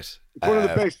so great. It's one of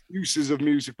the best uses of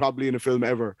music probably in a film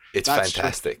ever. It's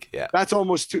fantastic. That's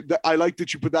almost too, I like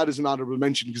that you put that as an honorable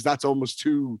mention, because that's almost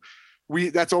too,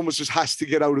 that's almost just has to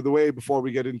get out of the way before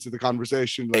we get into the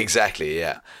conversation. Exactly,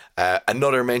 yeah.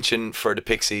 Another mention for the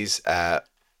Pixies,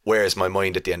 Where's My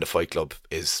Mind at the End of Fight Club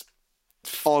is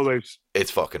always.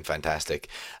 It's fucking fantastic.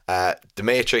 The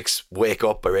Matrix, Wake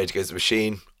Up by Rage Against the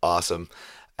Machine, awesome.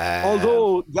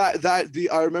 Although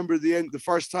I remember the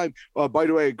first time. By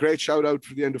the way, great shout out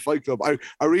for the End of Fight Club. I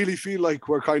really feel like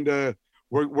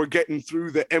we're getting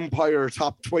through the Empire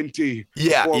top 20.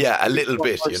 Yeah, a little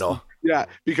bit, Yeah,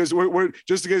 because we're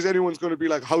just in case anyone's going to be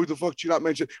like, how the fuck did you not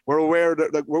mention? We're aware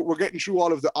that like we're getting through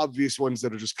all of the obvious ones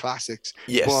that are just classics.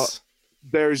 Yes. But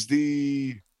there's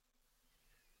you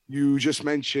just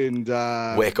mentioned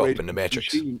Wake Up in the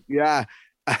Matrix. Machine. Yeah.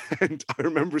 And I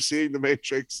remember seeing the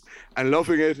Matrix and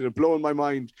loving it and it blowing my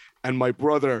mind, and my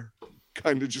brother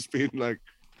kind of just being like,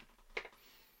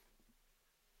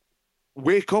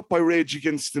 Wake Up by Rage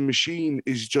Against the Machine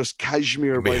is just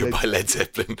Cashmere by Led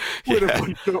Zeppelin. With a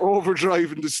bunch of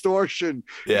overdrive and distortion.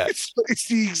 Yeah. It's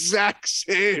the exact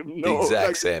same.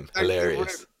 Same.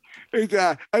 Hilarious. And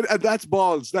that's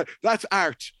balls. That's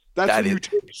art. That's when you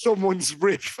take someone's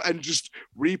riff and just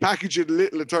repackage it a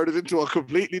little and turn it into a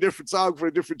completely different song for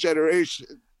a different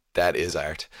generation. That is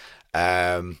art.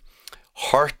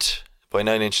 Hurt by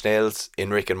Nine Inch Nails in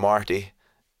Rick and Morty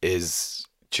is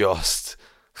just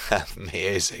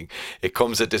amazing. It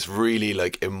comes at this really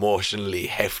like emotionally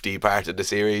hefty part of the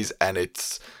series, and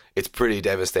it's pretty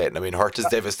devastating. I mean, Hurt is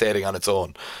devastating on its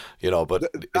own, but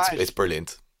it's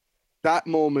brilliant. That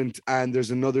moment, and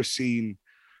there's another scene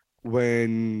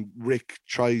when Rick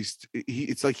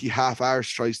it's like he half-arse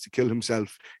tries to kill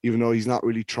himself, even though he's not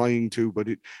really trying to,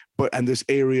 and this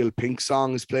Ariel Pink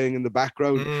song is playing in the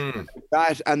background.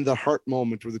 That and the Hurt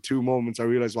moment were the two moments I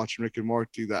realized watching Rick and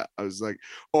Morty that I was like,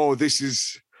 oh, this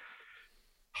is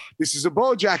a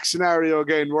BoJack scenario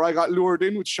again, where I got lured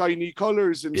in with shiny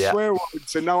colors and swear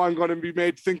words, and now I'm going to be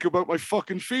made think about my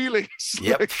fucking feelings.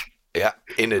 Yep. Yeah,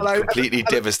 in a completely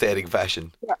devastating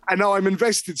fashion. And now I'm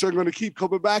invested, so I'm going to keep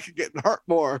coming back and getting hurt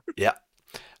more. Yeah.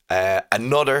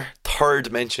 Another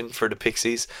third mention for the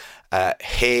Pixies,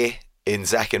 Hey in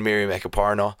Zack and Miri Make a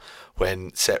Porno,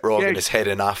 when Seth Rogen is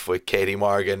heading off with Katie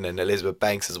Morgan and Elizabeth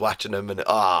Banks is watching him, and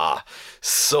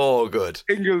so good.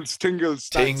 Tingles.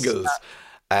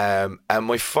 And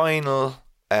my final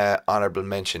honorable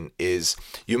mention is,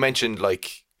 you mentioned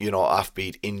like,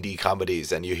 offbeat indie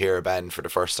comedies and you hear a band for the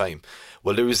first time.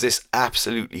 Well, there was this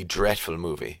absolutely dreadful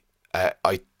movie.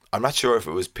 I'm not sure if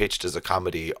it was pitched as a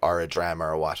comedy or a drama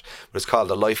or what, but it's called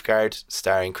The Lifeguard,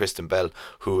 starring Kristen Bell,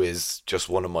 who is just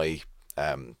one of my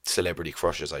celebrity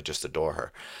crushes. I just adore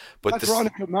her. But that's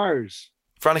Veronica Mars.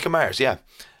 Veronica Mars, yeah.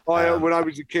 When I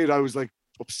was a kid, I was like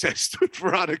obsessed with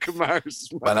Veronica Mars.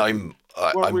 And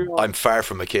I'm far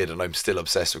from a kid, and I'm still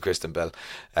obsessed with Kristen Bell.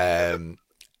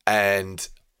 And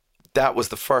that was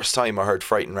the first time I heard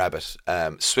Frightened Rabbit.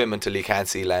 Swim Until You Can't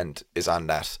See Land is on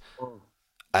that.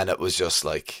 And it was just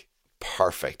like,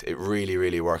 perfect. It really,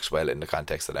 really works well in the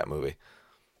context of that movie.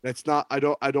 Let's not. I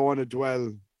don't want to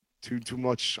dwell too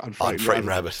much on Frightened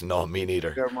Rabbit. No, me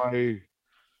neither. They're my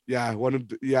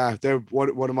they're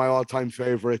one of my all-time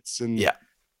favorites, and Yeah.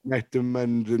 met them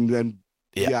and then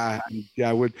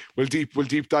we'll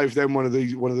deep dive them one of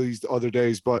these other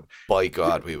days. But by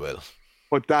God, we will.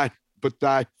 But that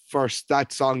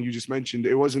song you just mentioned,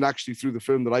 it wasn't actually through the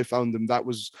film that I found them. That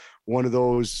was one of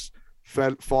those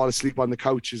fall asleep on the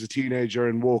couch as a teenager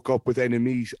and woke up with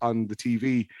Enemy on the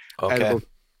TV at about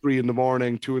 3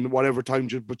 a.m, 2 in whatever time,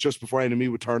 but just before Enemy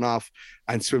would turn off,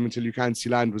 and Swim Until You Can't See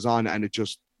Land was on, and it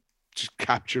just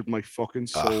captured my fucking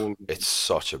soul. It's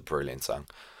such a brilliant song.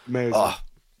 Amazing.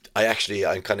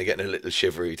 I'm kind of getting a little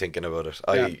shivery thinking about it.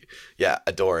 I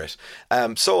adore it.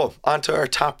 So on to our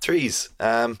top threes.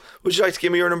 Would you like to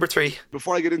give me your number 3?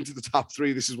 Before I get into the top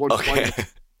 3, this is one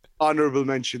honorable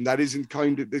mention that isn't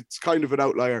it's kind of an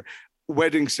outlier.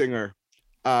 Wedding Singer,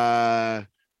 the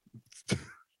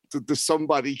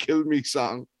Somebody Kill Me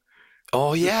song.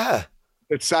 Oh yeah,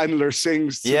 that Sandler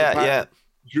sings to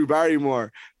Drew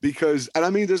Barrymore, because, and I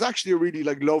mean, there's actually a really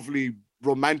like lovely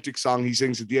romantic song he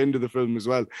sings at the end of the film as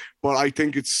well, but I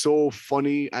think it's so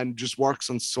funny and just works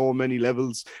on so many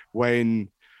levels when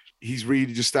he's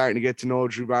really just starting to get to know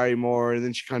Drew Barrymore, and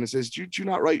then she kind of says, do you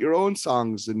not write your own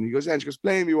songs? And he goes, yeah, and she goes,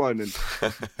 play me one, and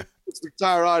it's the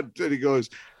guitar on, and he goes,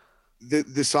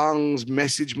 the song's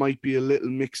message might be a little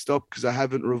mixed up because I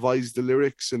haven't revised the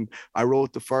lyrics, and I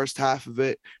wrote the first half of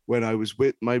it when I was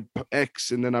with my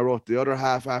ex, and then I wrote the other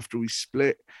half after we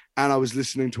split, and I was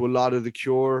listening to a lot of The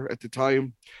Cure at the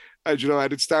time, and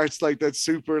and it starts like that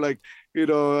super like,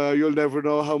 you'll never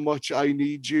know how much I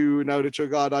need you now that you're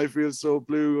gone, I feel so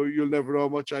blue, you'll never know how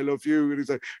much I love you, and he's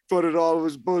like, but it all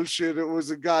was bullshit, it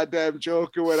was a goddamn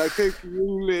joke, and when I think of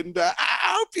you, Linda,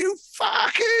 I hope you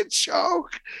fucking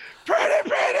choke. Pretty,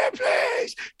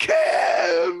 please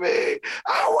kill me.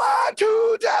 I want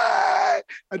to die.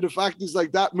 And the fact is,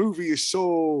 like, that movie is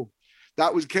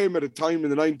came at a time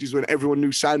in the 90s when everyone knew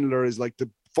Sandler as like the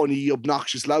funny,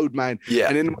 obnoxious, loud man. Yeah.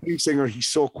 And in Wedding Singer, he's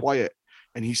so quiet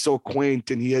and he's so quaint,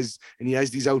 and he has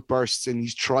these outbursts, and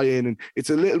he's trying, and it's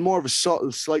a little more of a subtle,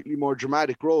 slightly more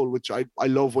dramatic role, which I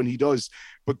love when he does.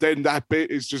 But then that bit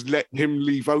is just letting him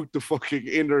leave out the fucking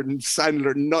inner and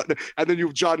Sandler nothing. And then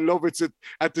you've John Lovitz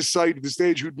at the side of the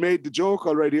stage who'd made the joke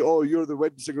already. Oh, you're the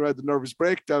wedding singer at the nervous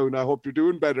breakdown. I hope you're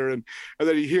doing better. And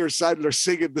then he hears Sandler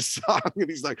singing the song, and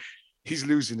he's like, he's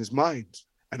losing his mind,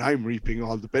 and I'm reaping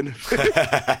all the benefits.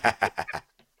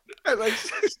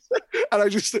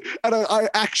 I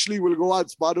actually will go on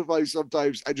Spotify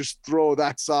sometimes and just throw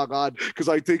that song on because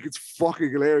I think it's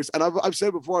fucking hilarious. And I've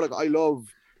said before, like, I love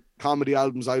comedy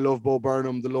albums. I love Bo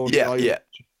Burnham, The Lonely Island,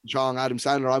 John, Adam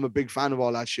Sandler. I'm a big fan of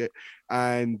all that shit.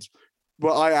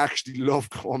 But I actually love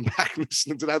going back and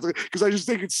listening to that because I just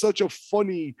think it's such a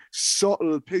funny,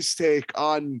 subtle piss take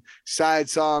on sad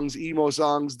songs, emo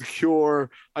songs, The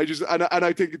Cure. I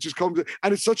think it just comes,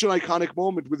 and it's such an iconic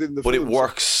moment within the film. But it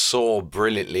works so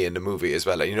brilliantly in the movie as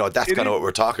well. Like, that's kind of what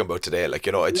we're talking about today. Like,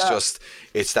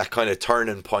 it's that kind of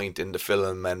turning point in the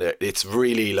film, and it's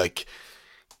really like,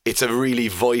 it's a really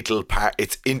vital part.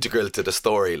 It's integral to the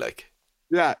story. Like,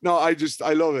 yeah, no, I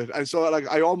love it. And so like,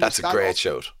 that's a great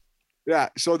show. Yeah,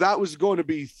 so that was going to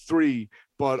be 3,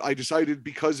 but I decided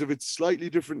because of its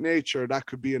slightly different nature, that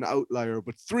could be an outlier.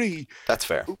 But 3... That's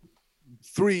fair.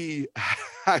 3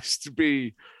 has to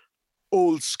be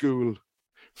Old School.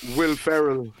 Will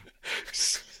Ferrell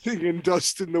singing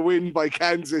Dust in the Wind by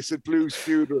Kansas at Blues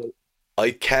Funeral.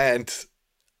 I can't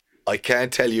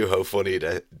tell you how funny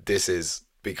this is,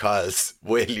 because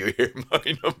will you hear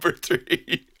my number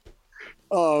 3?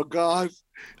 Oh, God.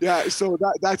 Yeah, so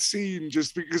that scene,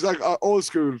 just because like Old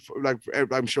School, like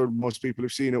I'm sure most people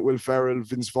have seen it. Will Ferrell,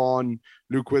 Vince Vaughn,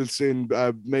 Luke Wilson,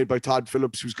 made by Todd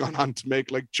Phillips, who's gone on to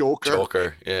make like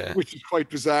Joker, yeah, which is quite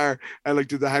bizarre, and like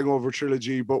did the Hangover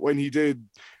trilogy. But when he did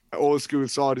Old School,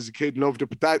 saw it as a kid, loved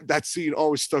it. But that scene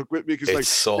always stuck with me because it's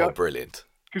so brilliant.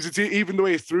 Because it's even the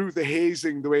way through the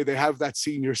hazing, the way they have that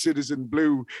senior citizen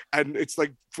Blue, and it's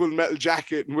like Full Metal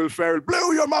Jacket and Will Ferrell,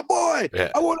 Blue, you're my boy.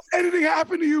 Yeah. I won't let anything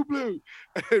happen to you, Blue.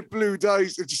 And Blue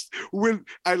dies. It just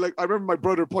I remember my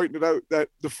brother pointing it out that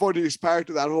the funniest part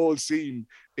of that whole scene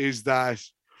is that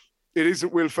it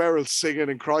isn't Will Ferrell singing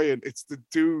and crying. It's the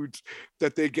dude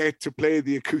that they get to play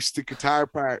the acoustic guitar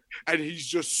part, and he's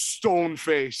just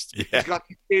stone-faced. Yeah. He's got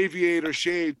the aviator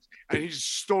shades, and he's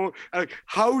stone. Like,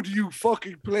 how do you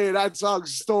fucking play that song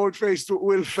stone-faced with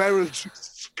Will Ferrell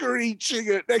just screeching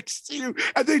it next to you?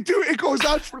 And they do it. It goes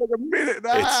on for like a minute and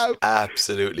a half.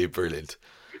 Absolutely brilliant.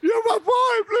 You're my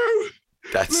boy, Blue.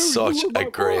 That's Blue, such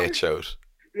a great shout.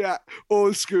 Yeah,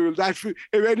 old school. That film,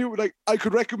 if anyone, like, I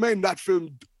could recommend that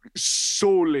film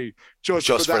solely just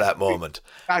Just for for that moment.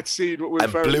 that scene with Will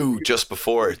And Ferrell. blue just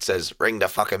before it says, ring the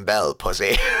fucking bell,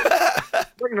 pussy.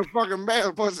 Ring the fucking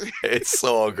bell, pussy. It's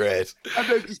so great. And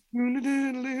then just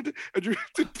and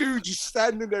the dude just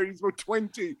standing there. He's about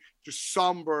 20, just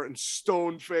somber and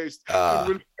stone faced. And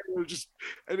Will Ferrell just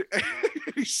and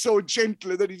he's so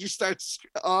gentle, and then he just starts.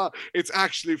 It's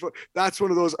actually fun. That's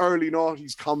one of those early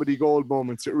noughties comedy gold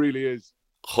moments. It really is.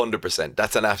 100%.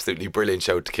 That's an absolutely brilliant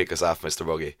shout to kick us off, Mr.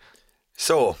 Buggy.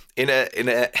 So, in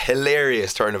a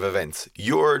hilarious turn of events,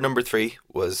 your number 3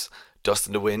 was Dust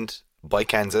in the Wind by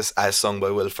Kansas, as sung by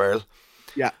Will Ferrell.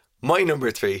 Yeah. My number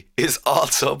 3 is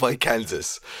also by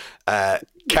Kansas.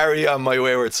 Carry On My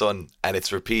Wayward Son, and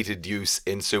its repeated use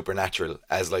in Supernatural,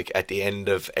 as like at the end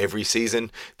of every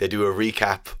season they do a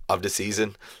recap of the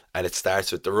season, and it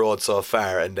starts with The Road So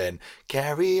Far and then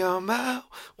Carry On My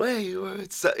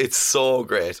Wayward Son. It's so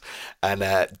great. And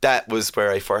that was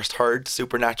where I first heard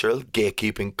Supernatural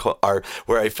gatekeeping, or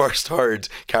where I first heard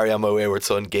Carry On My Wayward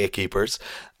Son gatekeepers.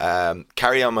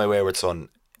 Carry On My Wayward Son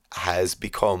has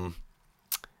become,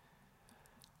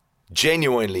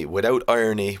 genuinely, without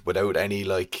irony, without any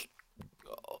like,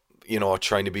 you know,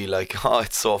 trying to be like, oh,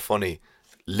 it's so funny,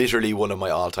 literally one of my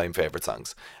all-time favorite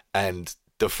songs. And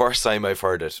the first time I've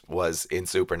heard it was in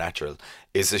Supernatural.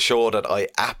 It's a show that I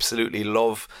absolutely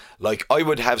love. Like, I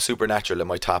would have Supernatural in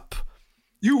my top.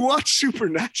 You watch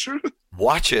Supernatural?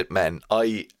 Watch it, man.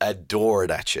 I adore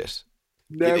that shit.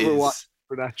 Never watched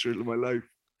Supernatural in my life.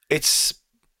 It's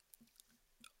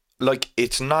like,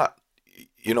 it's not,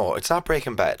 you know, it's not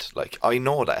Breaking Bad. Like, I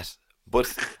know that,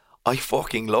 but I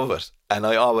fucking love it, and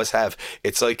I always have.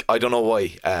 It's like, I don't know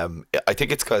why. I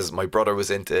think it's because my brother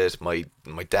was into it, my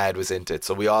dad was into it,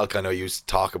 so we all kind of used to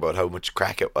talk about how much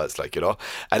crack it was, like, you know.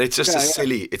 And it's just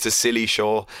it's a silly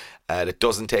show that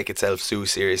doesn't take itself too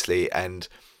seriously, and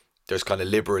there's kind of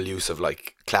liberal use of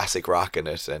like classic rock in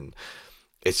it, and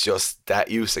it's just that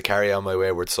use of Carry On My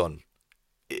Wayward Son.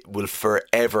 It will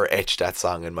forever etch that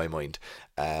song in my mind.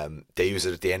 They use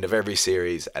it at the end of every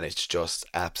series, and it's just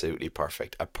absolutely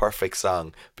perfect. A perfect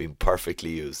song being perfectly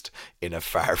used in a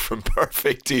far from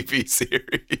perfect TV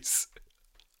series.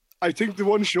 I think the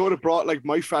one show that brought like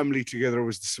my family together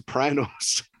was The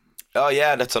Sopranos. Oh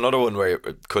yeah, that's another one where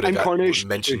it could have got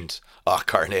mentioned. Street. Oh,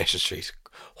 Coronation Street.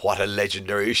 What a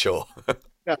legendary show.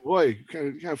 Yeah, boy,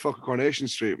 you can't fuck with Coronation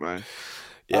Street, man.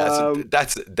 Yeah, so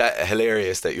that's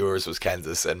hilarious that yours was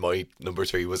Kansas and my number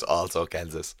 3 was also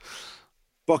Kansas.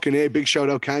 Fucking A, big shout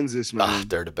out Kansas, man. Ah,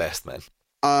 they're the best, man.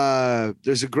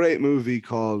 There's a great movie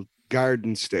called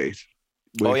Garden State.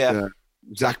 With,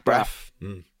 Zach Braff.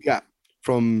 Yeah,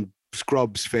 from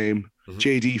Scrubs fame. Mm-hmm.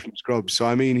 JD from Scrubs. So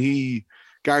I mean,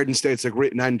 Garden State's like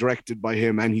written and directed by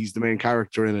him, and he's the main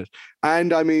character in it.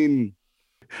 And I mean,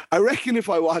 I reckon if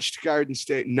I watched Garden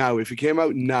State now, if it came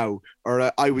out now,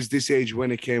 or I was this age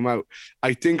when it came out,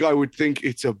 I think I would think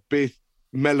it's a bit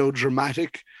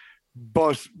melodramatic.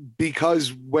 But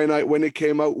because when it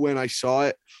came out, when I saw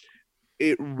it,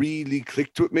 it really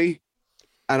clicked with me.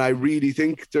 And I really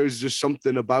think there's just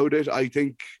something about it. I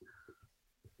think,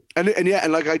 and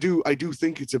like I do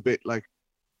think it's a bit like,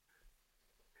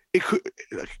 it could,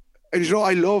 like, and you know,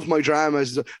 I love my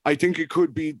dramas. I think there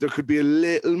could be a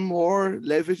little more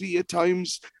levity at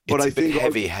times, but I think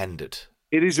heavy-handed.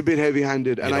 It is a bit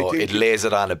heavy-handed, and I think it lays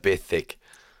it on a bit thick.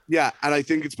 Yeah, and I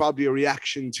think it's probably a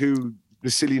reaction to the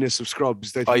silliness of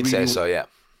Scrubs. That I'd say so, yeah.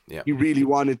 Yeah. He really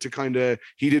wanted to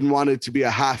he didn't want it to be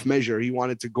a half measure. He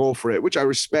wanted to go for it, which I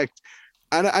respect.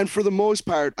 And for the most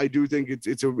part, I do think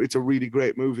it's a really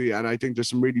great movie, and I think there's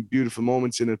some really beautiful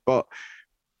moments in it. But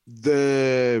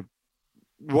the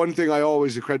one thing I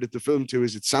always accredit the film to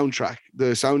is its soundtrack. The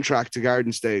soundtrack to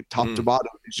Garden State, top to bottom,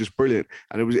 is just brilliant.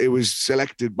 And it was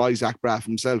selected by Zach Braff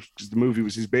himself because the movie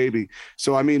was his baby.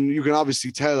 So, I mean, you can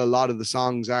obviously tell a lot of the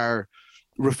songs are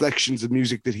reflections of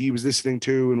music that he was listening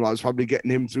to and was probably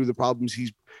getting him through the problems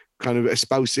he's kind of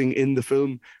espousing in the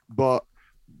film. But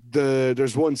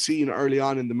there's one scene early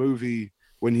on in the movie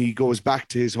when he goes back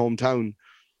to his hometown,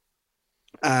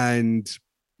 and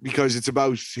because it's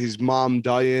about his mom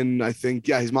dying, I think.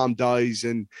 Yeah, his mom dies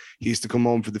and he has to come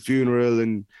home for the funeral,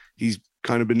 and he's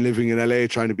kind of been living in LA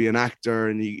trying to be an actor,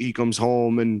 and he comes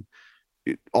home and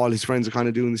all his friends are kind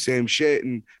of doing the same shit.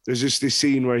 And there's just this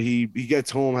scene where he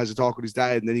gets home, has a talk with his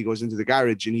dad, and then he goes into the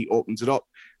garage and he opens it up,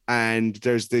 and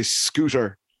there's this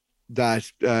scooter that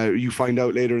you find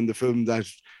out later in the film that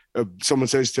someone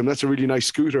says to him, "That's a really nice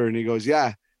scooter." And he goes,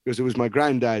 "Yeah." because it was my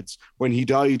granddad's. When he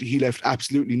died, he left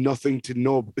absolutely nothing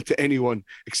to anyone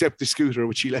except the scooter,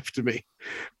 which he left to me.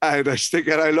 And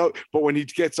I love, but when he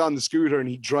gets on the scooter and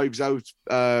he drives out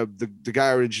the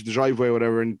garage, the driveway,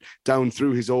 whatever, and down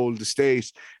through his old estate,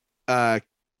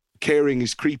 Caring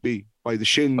is Creepy by the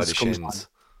Shins comes on.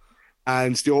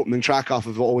 And it's the opening track off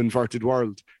of Oh Inverted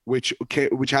World, which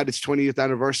had its 20th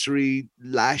anniversary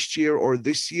last year or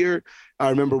this year. I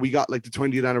remember we got like the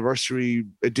 20th anniversary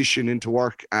edition into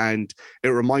work, and it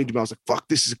reminded me, I was like, fuck,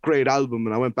 this is a great album.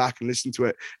 And I went back and listened to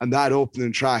it. And that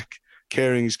opening track,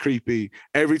 Caring is Creepy,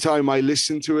 every time I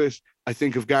listen to it, I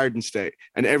think of Garden State.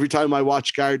 And every time I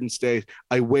watch Garden State,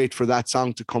 I wait for that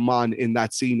song to come on in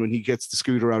that scene when he gets the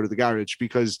scooter out of the garage,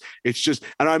 because it's just,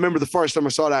 and I remember the first time I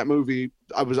saw that movie,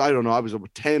 I was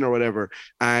about 10 or whatever.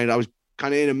 And I was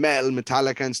kind of into metal,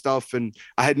 Metallica and stuff. And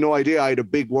I had no idea I had a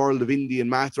big world of indie and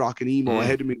math rock and emo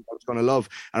ahead of me that I was going to love.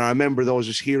 And I remember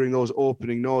just hearing those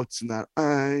opening notes and that,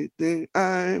 I think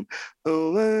I'm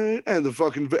alright, and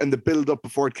the build up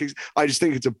before it kicks. I just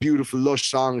think it's a beautiful,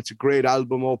 lush song. It's a great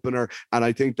album opener. And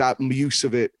I think that use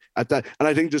of it and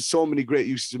I think there's so many great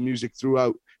uses of music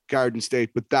throughout Garden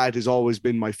State, but that has always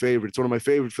been my favorite. It's one of my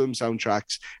favorite film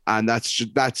soundtracks, and that's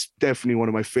definitely one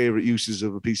of my favorite uses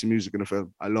of a piece of music in a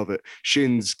film. I love it.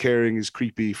 Shins, Caring is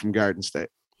Creepy from Garden State.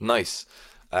 Nice.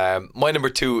 My number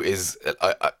 2 is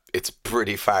it's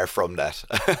pretty far from that.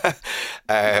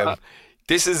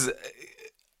 This is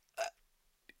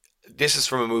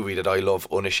from a movie that I love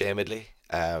unashamedly.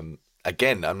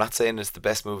 Again, I'm not saying it's the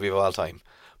best movie of all time,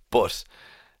 but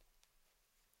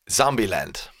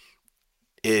Zombieland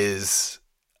is...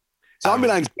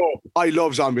 Zombieland's dope. I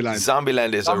love Zombieland.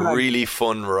 Zombieland is a really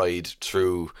fun ride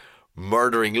through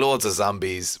murdering loads of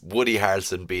zombies, Woody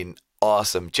Harrelson being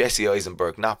awesome, Jesse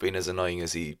Eisenberg not being as annoying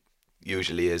as he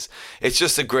usually is. It's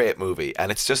just a great movie,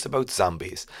 and it's just about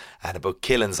zombies and about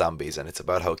killing zombies, and it's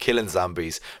about how killing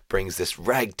zombies brings this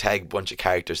ragtag bunch of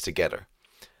characters together.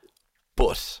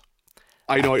 But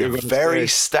I know at the very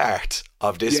start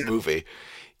of this movie,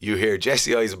 you hear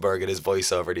Jesse Eisenberg in his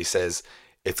voiceover, and he says,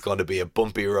 it's going to be a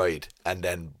bumpy ride, and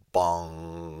then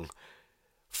bong,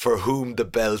 For Whom the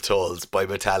Bell Tolls by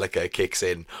Metallica kicks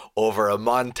in over a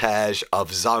montage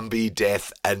of zombie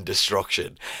death and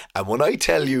destruction. And when I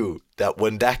tell you that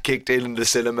when that kicked in the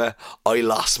cinema, I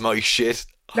lost my shit.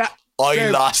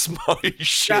 Lost my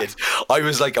shit. I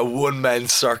was like a one-man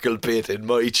circle pit in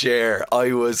my chair.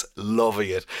 I was loving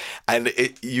it. And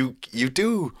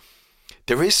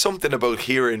there is something about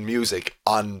hearing music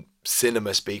on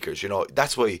cinema speakers,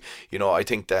 that's why, I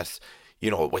think that,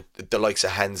 with the likes of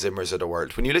Hans Zimmer's of the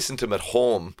world, when you listen to them at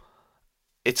home,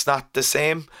 it's not the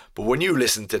same, but when you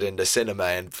listen to it in the cinema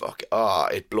and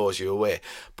it blows you away.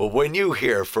 But when you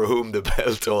hear For Whom the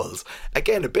Bell Tolls,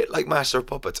 again, a bit like Master of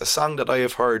Puppets, a song that I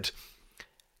have heard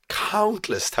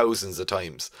countless thousands of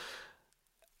times,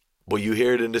 but you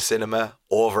hear it in the cinema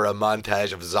over a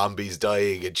montage of zombies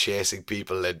dying and chasing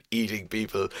people and eating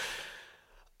people.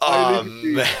 Oh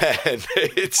man,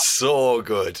 it's so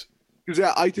good.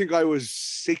 Because I think I was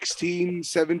 16,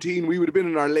 17. We would have been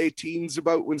in our late teens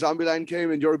about when Zombieland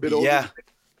came, and you're a bit older. Yeah.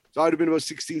 So I'd have been about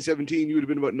 16, 17. You would have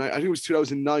been about 9. I think it was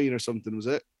 2009 or something, was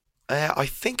it? I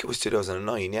think it was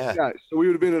 2009, yeah. Yeah, so we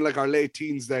would have been in like our late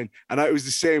teens then. And it was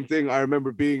the same thing. I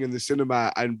remember being in the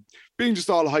cinema and being just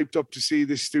all hyped up to see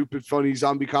this stupid, funny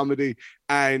zombie comedy.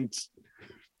 And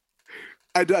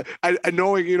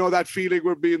knowing, that feeling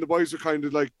where me and the boys were kind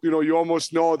of like, you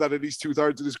almost know that at least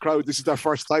 2/3 of this crowd, this is their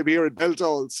first time hearing Bell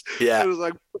Tolls. Yeah. And it was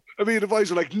like, the boys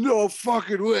were like, no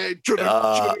fucking way.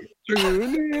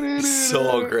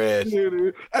 So great.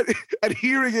 And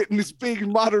hearing it in this big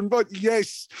modern, but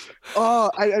yes.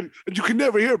 And you can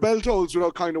never hear Bell Tolls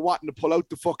without kind of wanting to pull out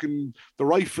the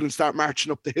rifle and start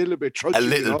marching up the hill a bit. A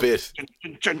little bit.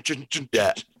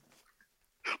 Yeah.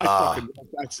 I fucking love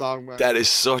that song, man. That is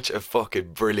such a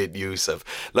fucking brilliant use of,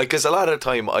 because a lot of the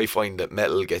time I find that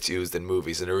metal gets used in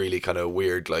movies in a really kind of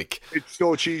weird, it's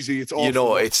so cheesy, it's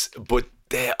awful. But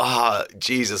they,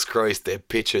 Jesus Christ, they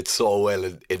pitch it so well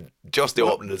in just the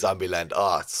opening of Zombieland.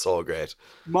 It's so great.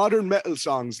 Modern metal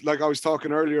songs, like I was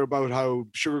talking earlier about how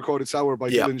Sugar Coated Sour by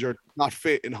Dillinger not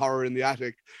fit in Horror in the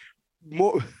Attic.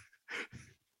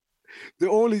 The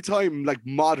only time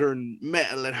modern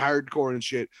metal and hardcore and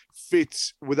shit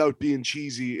fits without being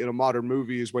cheesy in a modern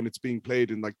movie is when it's being played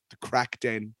in the crack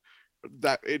den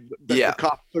that Yeah. the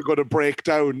cops are going to break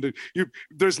down.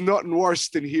 There's nothing worse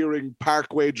than hearing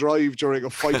Parkway Drive during a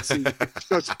fight scene. It's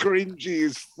just cringy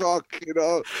as fuck, you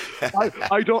know.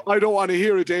 I don't want to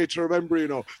hear a Day to Remember, you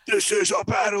know. This is a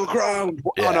battleground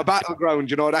on a battleground,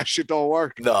 you know. That shit don't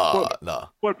work. No.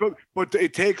 But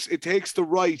it takes the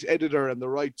right editor and the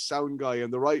right sound guy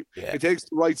and it takes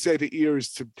the right set of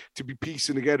ears to be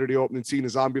piecing together the opening scene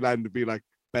of Zombieland to be like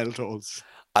Battletoads.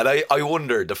 And I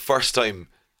wonder the first time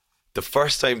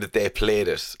that they played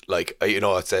it, like, you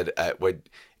know, it said when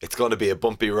it's going to be a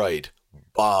bumpy ride,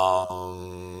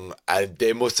 bong, and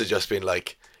they must have just been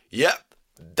like, "Yep,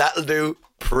 that'll do."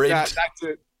 Print. Yeah, that's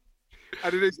it.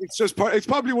 And it's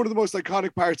probably one of the most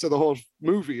iconic parts of the whole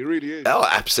movie. It really is. Oh,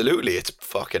 absolutely! It's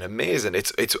fucking amazing.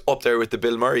 It's up there with the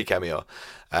Bill Murray cameo.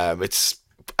 It's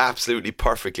absolutely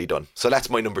perfectly done. So that's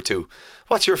my number 2.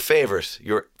 What's your favorite?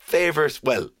 Your favorite?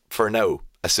 Well, for now,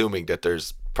 assuming that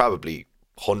there's probably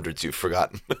hundreds you've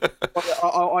forgotten.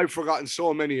 I've forgotten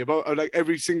so many. About like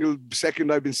every single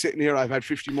second I've been sitting here, I've had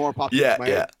 50 more pop in my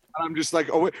head. And I'm just like,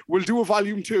 oh, we'll do a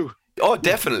volume 2. Oh,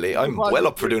 definitely. I'm well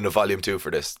up for doing a volume 2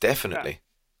 for this. Definitely. Yeah.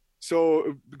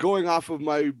 So going off of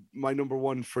my number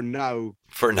 1 for now.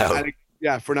 For now.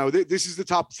 For now. This is the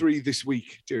top 3 this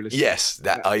week, dear listeners. Yes,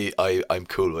 I'm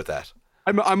cool with that.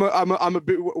 I'm a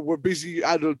bit. We're busy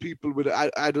adult people with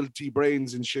adulty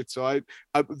brains and shit. So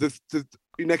the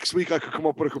next week I could come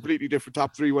up with a completely different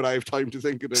top 3 when I have time to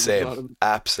think of it. Same,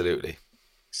 absolutely.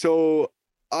 So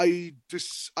I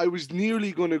was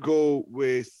nearly going to go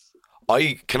with.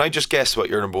 Can I just guess what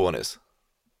your number 1 is?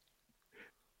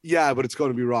 Yeah, but it's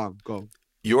going to be wrong. Go.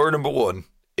 Your number 1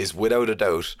 is without a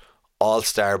doubt All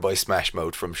Star by Smash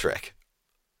Mouth from Shrek.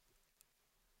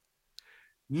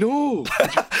 No.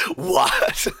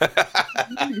 What?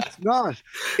 It's not.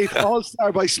 It's All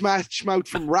Star by Smash Mouth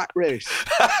from Rat Race.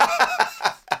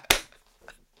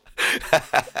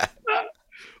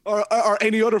 or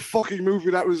any other fucking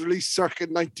movie that was released circa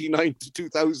 1999 to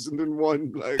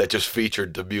 2001. Like. That just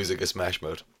featured the music of Smash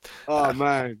Mouth. Oh,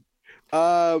 man.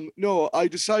 No, I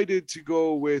decided to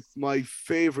go with my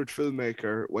favorite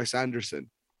filmmaker, Wes Anderson.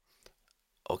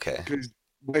 Okay. Because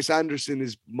Wes Anderson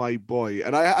is my boy,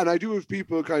 and I do have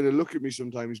people kind of look at me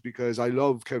sometimes because I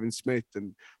love Kevin Smith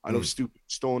and I love stupid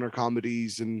stoner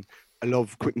comedies and I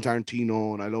love Quentin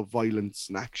Tarantino and I love violence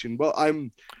and action. But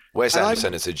Wes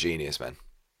Anderson is a genius, man.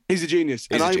 He's a genius.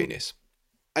 He's a genius.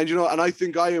 And you know, and I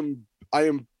think I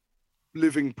am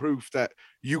living proof that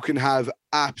you can have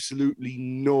absolutely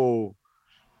no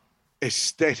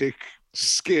aesthetic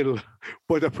skill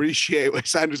but appreciate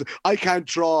Wes Anderson. I can't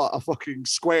draw a fucking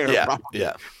square properly.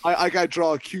 I can't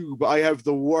draw a cube. I have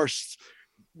the worst.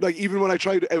 Like, even when if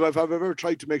I've ever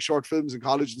tried to make short films in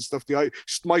college and stuff,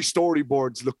 my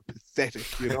storyboards look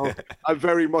pathetic, you know. I'm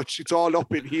very much, it's all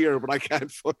up in here, but I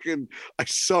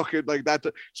suck at like that.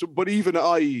 So, but even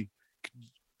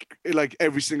like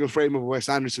every single frame of a Wes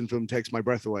Anderson film takes my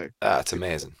breath away. That's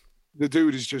amazing. The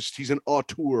dude is he's an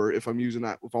auteur, if I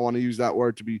want to use that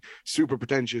word to be super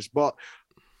pretentious, but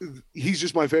he's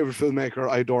just my favorite filmmaker.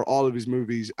 I adore all of his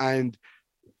movies. And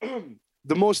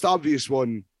the most obvious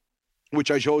one,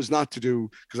 which I chose not to do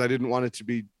because I didn't want it to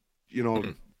be, you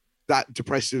know, that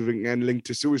depressive and linked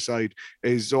to suicide,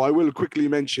 is, so I will quickly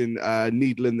mention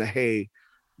Needle in the Hay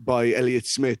by Elliott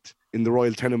Smith in the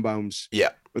Royal Tenenbaums. Yeah.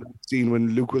 With that scene when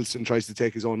Luke Wilson tries to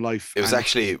take his own life. It was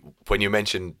actually, when you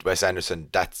mentioned Wes Anderson,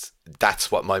 that's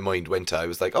what my mind went to. I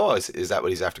was like, oh, is that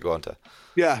what he's after going to?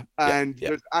 Yeah, and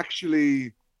there's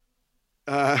actually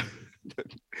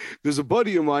there's a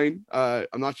buddy of mine.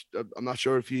 I'm not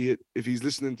sure if he's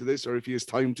listening to this or if he has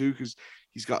time to, because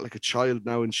he's got like a child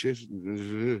now and shit.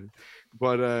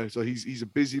 But so he's a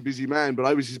busy man. But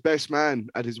I was his best man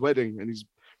at his wedding, and he's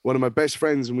one of my best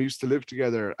friends, and we used to live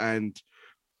together. And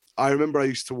I remember I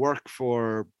used to work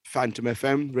for Phantom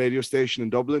FM radio station in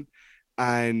Dublin,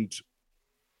 and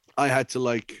I had to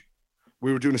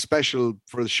we were doing a special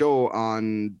for the show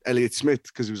on Elliott Smith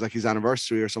because it was like his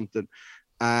anniversary or something.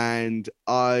 And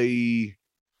I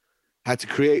had to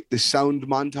create this sound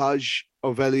montage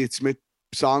of Elliott Smith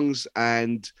songs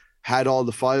and had all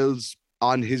the files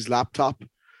on his laptop,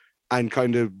 and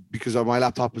kind of, because my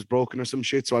laptop was broken or some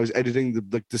shit, so I was editing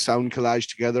the sound collage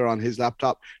together on his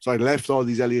laptop. So I left all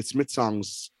these Elliott Smith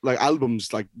songs, like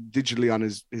albums, like digitally on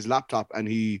his laptop, and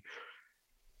he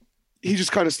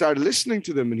just kind of started listening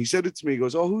to them, and he said it to me. He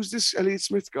goes, "Oh, who's this Elliott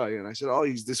Smith guy?" And I said, "Oh,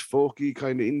 he's this folky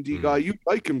kind of indie guy. You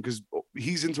like him because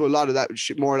he's into a lot of that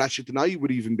shit, more of that shit than I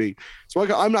would even be." So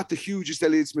I'm not the hugest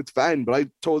Elliott Smith fan, but I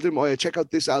told him, "Oh yeah, check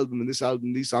out this album and this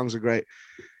album. These songs are great."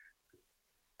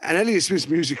 And Elliott Smith's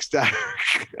music's dark.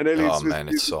 And Elliott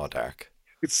Smith's it's so dark.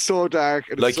 It's so dark,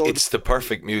 and Like, it's the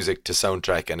perfect music to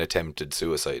soundtrack an attempted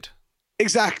suicide.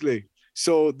 exactly.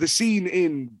 So the scene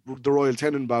in the Royal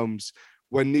Tenenbaums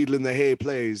when Needle in the Hay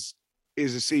plays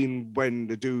is a scene when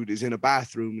the dude is in a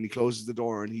bathroom and he closes the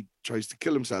door and he tries to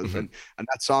kill himself, Mm-hmm. and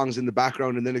that song's in the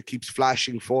background, and then it keeps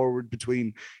flashing forward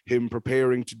between him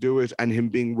preparing to do it and him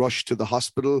being rushed to the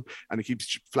hospital, and it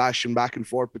keeps flashing back and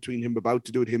forth between him about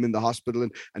to do it, him in the hospital,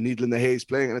 and Needle in the Hay is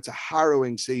playing, and it's a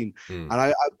harrowing scene. Mm.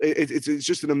 And it's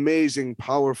just an amazing,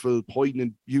 powerful,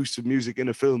 poignant use of music in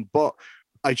a film, but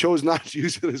I chose not to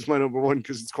use it as my number one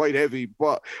because it's quite heavy.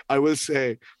 But I will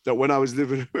say that when I was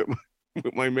living with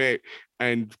my mate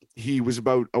and he was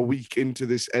about a week into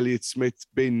this Elliott Smith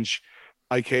binge,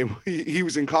 he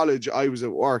was in college, I was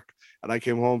at work, and I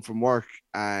came home from work,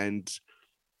 and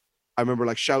I remember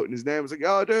like shouting his name. I was like,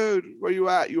 "Oh, dude, where you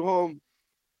at? You home?"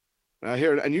 And I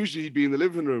hear it, and usually he'd be in the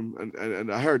living room,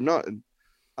 and I heard nothing.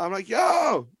 I'm like,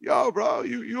 "Yo, bro,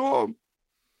 you home?"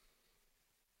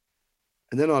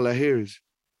 And then all I hear is,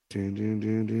 and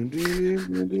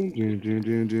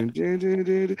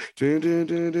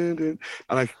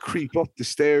I creep up the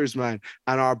stairs, man,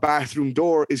 and our bathroom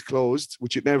door is closed,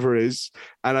 which it never is,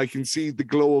 and I can see the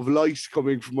glow of light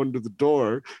coming from under the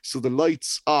door, so the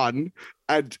light's on,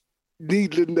 and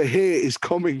Needle in the Hay is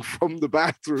coming from the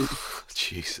bathroom.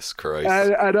 Jesus Christ.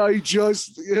 And I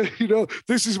just,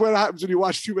 this is what happens when you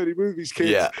watch too many movies,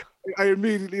 kids. Yeah. I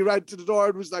immediately ran to the door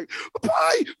and was like,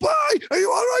 "Bye, are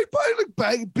you all right, bye?" Like,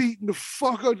 bang, beating the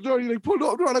fuck out the door. You like pulled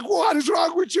up the door, like, "What is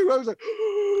wrong with you?" I was like,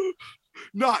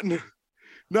 nothing,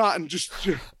 just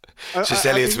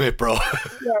Elliott Smith, bro.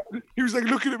 Yeah, he was like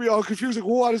looking at me all confused, like,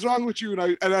 "What is wrong with you?"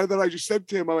 And then I just said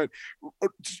to him, I went,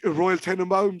 "Royal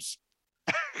Tenenbaums."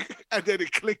 And then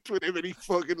it clicked with him, and he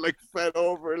fucking like fell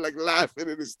over, like laughing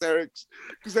in hysterics,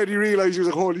 because then he realized, he was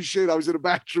like, "Holy shit, I was in a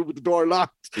bathroom with the door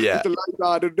locked, with the light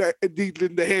on, and Needle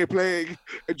in the Hay playing,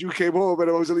 and you came home." And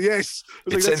I was like, "Yes."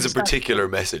 It sends a particular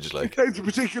message, like. It sends a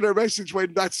particular message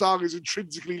when that song is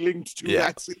intrinsically linked to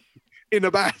that scene in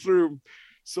a bathroom.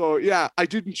 So yeah, I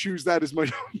didn't choose that as my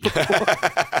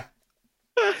number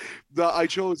one. I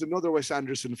chose another Wes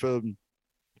Anderson film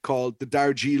called The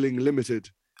Darjeeling Limited.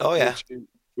 Oh yeah,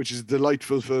 which is a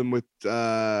delightful film with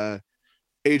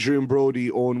Adrian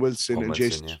Brody, Owen Wilson, and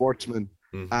Jason Schwartzman,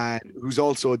 and who's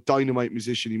also a dynamite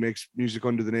musician. He makes music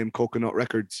under the name Coconut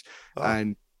Records,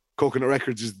 and Coconut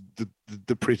Records is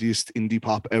the prettiest indie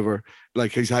pop ever.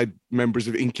 Like, he's had members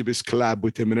of Incubus collab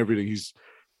with him and everything.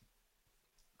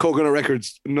 Coconut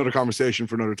Records, another conversation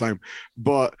for another time.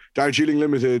 But Darjeeling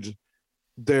Limited,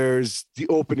 there's the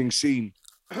opening scene.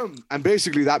 And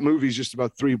basically that movie is just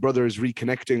about three brothers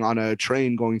reconnecting on a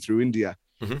train going through India,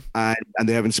 and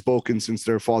they haven't spoken since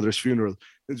their father's funeral.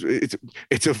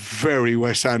 It's a very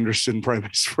Wes Anderson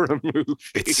premise for a movie.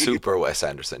 It's super Wes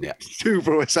Anderson, yeah.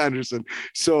 Super Wes Anderson.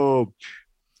 So,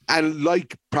 and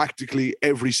like practically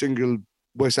every single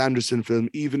Wes Anderson film,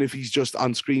 even if he's just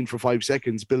on screen for 5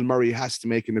 seconds, Bill Murray has to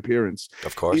make an appearance.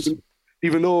 Of course.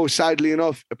 Even though, sadly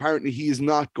enough, apparently he is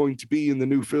not going to be in the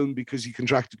new film because he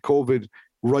contracted COVID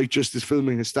right just as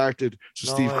filming has started.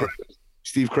 So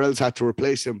Steve Carell's had to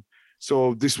replace him.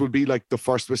 So this will be like the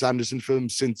first Wes Anderson film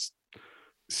since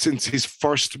his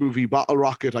first movie, Bottle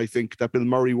Rocket, I think, that Bill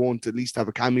Murray won't at least have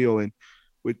a cameo in.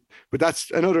 But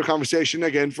that's another conversation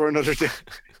again for another day.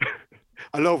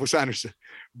 I love Wes Anderson.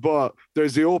 But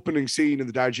there's the opening scene in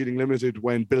the Darjeeling Limited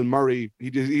when Bill Murray,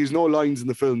 he has no lines in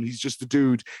the film. He's just a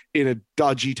dude in a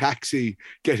dodgy taxi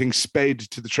getting sped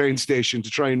to the train station to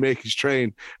try and make his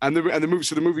train. And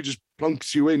the movie just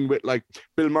plunks you in with like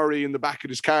Bill Murray in the back of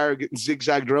his car getting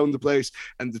zigzagged around the place,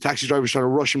 and the taxi driver's trying to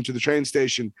rush him to the train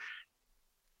station.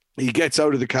 He gets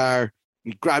out of the car,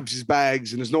 he grabs his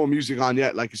bags, and there's no music on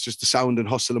yet. Like, it's just the sound and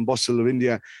hustle and bustle of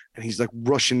India. And he's like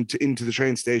rushing into the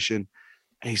train station.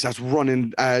 And he starts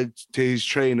running to his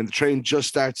train, and the train just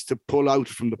starts to pull out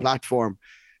from the platform,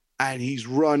 and he's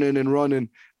running and running.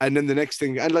 And then the next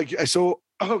thing, and like, so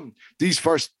this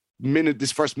first minute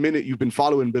you've been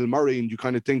following Bill Murray, and you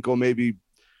kind of think, oh, maybe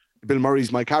Bill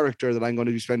Murray's my character that I'm going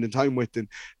to be spending time with.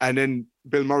 And then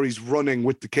Bill Murray's running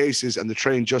with the cases, and the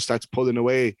train just starts pulling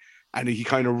away. And he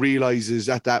kind of realizes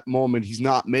at that moment he's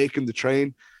not making the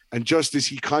train. And just as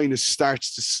he kind of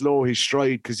starts to slow his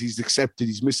stride because he's accepted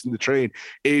he's missing the train,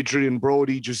 Adrian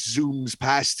Brody just zooms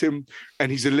past him,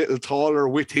 and he's a little taller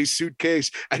with his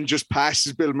suitcase and just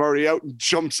passes Bill Murray out and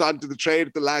jumps onto the train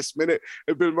at the last minute.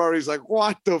 And Bill Murray's like,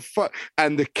 "What the fuck?"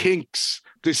 And the Kinks,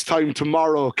 This Time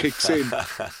Tomorrow, kicks in.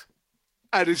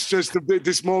 And it's just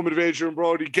this moment of Adrian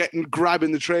Brody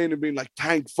grabbing the train and being like,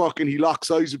 thank fucking, he locks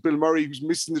eyes with Bill Murray, who's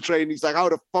missing the train. He's like, how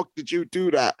the fuck did you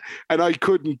do that? And I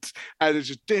couldn't. And it's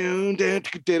just down, down,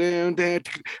 down, down,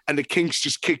 and the Kinks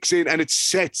just kicks in and it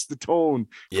sets the tone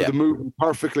for the movie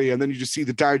perfectly. And then you just see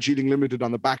the Darjeeling Limited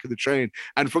on the back of the train.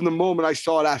 And from the moment I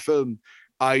saw that film,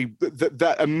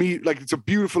 it's a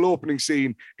beautiful opening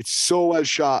scene. It's so well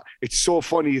shot. It's so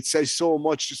funny. It says so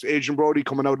much. Just Adrian Brody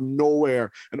coming out of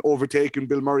nowhere and overtaking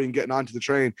Bill Murray and getting onto the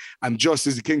train. And just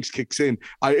as the Kinks kicks in,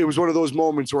 it was one of those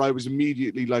moments where I was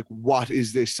immediately like, what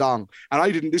is this song?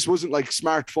 And this wasn't like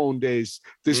smartphone days.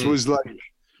 This was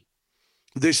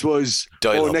this was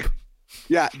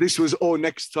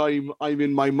next time I'm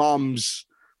in my mom's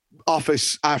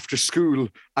office after school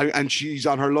and she's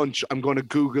on her lunch, I'm going to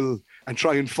Google and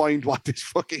try and find what this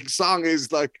fucking song is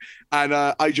like. And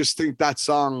I just think that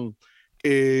song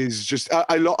is just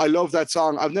I love that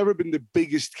song. I've never been the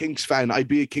biggest Kinks fan. I'd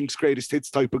be a Kinks greatest hits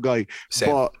type of guy.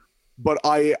 Same. But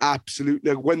I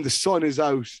absolutely, like, when the sun is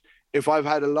out, if I've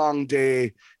had a long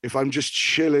day, if I'm just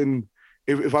chilling,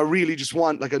 if I really just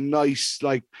want like a nice,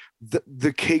 like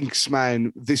the Kinks,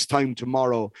 man, This Time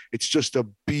Tomorrow, it's just a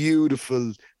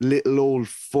beautiful little old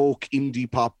folk indie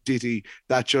pop ditty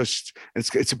that just,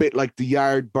 it's a bit like the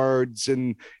Yardbirds,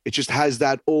 and it just has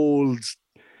that old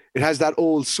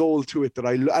soul to it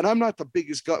and I'm not the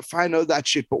biggest fan of that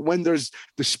shit, but when there's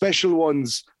the special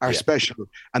ones are special,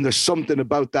 and there's something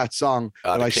about that song.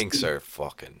 The Kinks are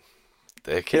fucking...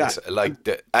 The Kinks,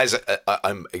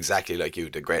 I'm exactly like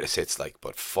you, the greatest hits,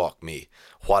 but fuck me,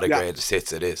 what a greatest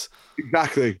hits it is.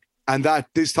 Exactly. And that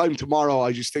This Time Tomorrow,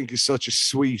 I just think is such a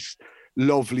sweet,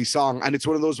 lovely song. And it's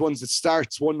one of those ones that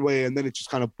starts one way and then it just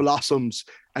kind of blossoms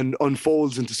and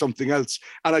unfolds into something else.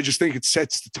 And I just think it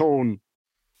sets the tone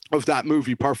of that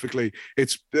movie perfectly.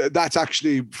 That's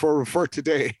actually for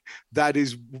today, that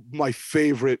is my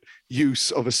favorite use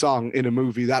of a song in a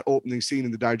movie, that opening scene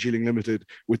in the Darjeeling Limited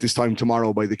with This Time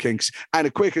Tomorrow by the Kinks. And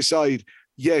a quick aside,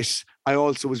 yes, I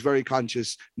also was very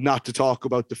conscious not to talk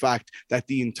about the fact that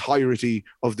the entirety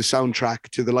of the soundtrack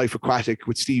to The Life Aquatic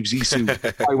with Steve Zissou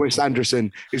by Wes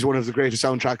Anderson is one of the greatest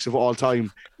soundtracks of all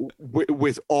time,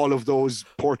 with all of those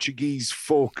Portuguese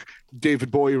folk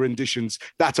David Bowie renditions.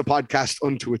 That's a podcast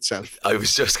unto itself. I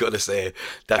was just going to say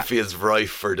that feels rife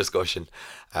for discussion.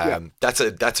 That's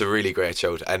a really great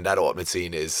shout, and that opening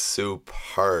scene is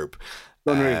superb.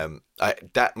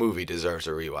 That movie deserves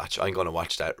a rewatch. I'm going to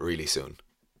watch that really soon.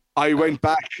 I went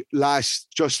back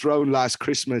just around last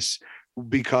Christmas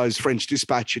because French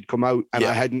Dispatch had come out,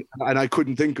 and I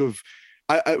couldn't think of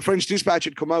French Dispatch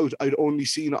had come out. I'd only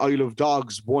seen Isle of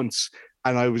Dogs once,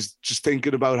 and I was just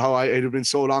thinking about how it had been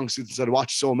so long since I'd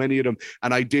watched so many of them,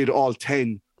 and I did all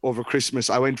 10 over Christmas.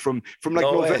 I went from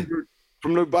November,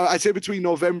 I'd say between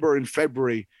November and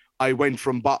February, I went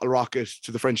from Bottle Rocket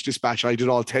to the French Dispatch. I did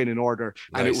all 10 in order,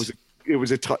 and it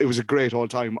was a great old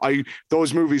time.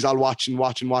 Those movies I'll watch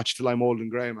till I'm old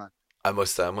and grey, man. I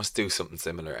must do something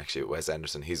similar actually with Wes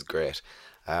Anderson. He's great.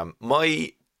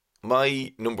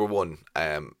 My number one,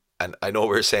 and I know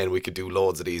we're saying we could do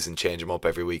loads of these and change them up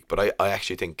every week, but I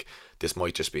actually think this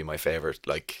might just be my favorite.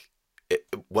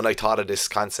 When I thought of this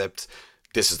concept,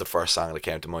 this is the first song that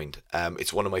came to mind.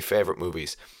 It's one of my favorite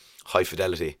movies, High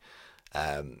Fidelity,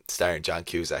 starring John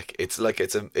Cusack.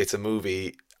 It's a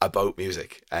movie about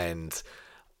music, and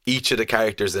each of the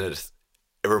characters in it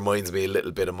reminds me a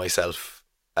little bit of myself,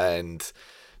 and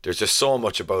there's just so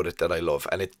much about it that I love.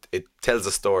 And it tells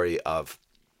a story of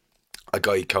a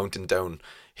guy counting down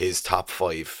his top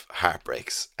 5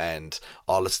 heartbreaks and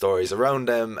all the stories around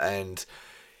them, and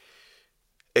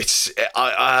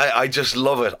I just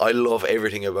love it. I love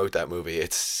everything about that movie.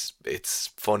 It's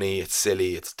funny, it's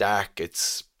silly, it's dark,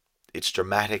 it's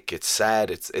dramatic, it's sad,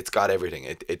 it's got everything.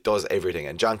 It does everything,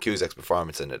 and John Cusack's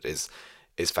performance in it is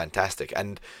fantastic.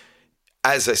 And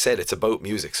as I said, it's about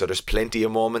music, so there's plenty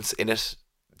of moments in it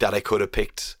that I could have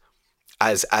picked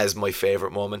as my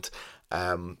favorite moment.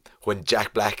 When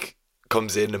Jack Black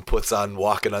comes in and puts on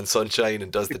Walking on Sunshine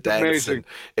and does the dance, amazing. And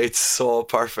it's so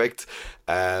perfect.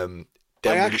 I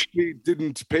actually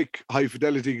didn't pick High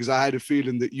Fidelity because I had a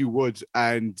feeling that you would,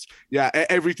 and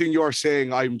everything you're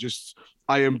saying, I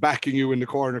am backing you in the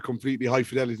corner completely. High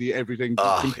Fidelity, everything.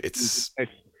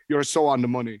 You're so on the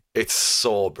money. It's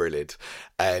so brilliant.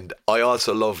 And I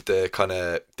also love the kind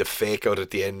of the fake out at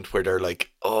the end where they're like,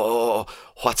 oh,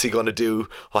 what's he going to do?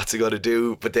 What's he going to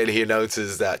do? But then he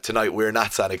announces that tonight we're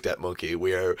not Sonic That Monkey.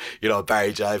 We're,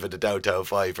 Barry Jive at the Downtown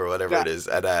Five or whatever it is.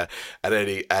 And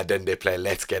then they play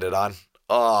Let's Get It On.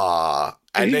 Oh,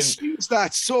 and he sings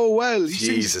that so well.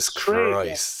 Jesus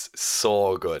Christ.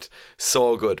 So good.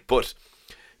 So good. But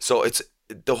so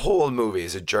the whole movie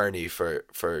is a journey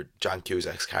for John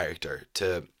Cusack's character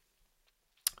to.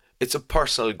 It's a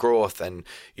personal growth, and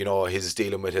he's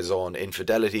dealing with his own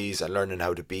infidelities and learning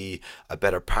how to be a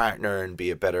better partner and be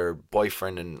a better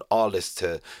boyfriend and all this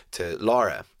to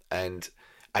Laura. And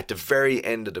at the very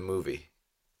end of the movie,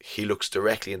 he looks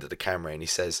directly into the camera and he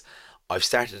says, I've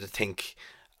started to think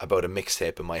about a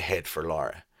mixtape in my head for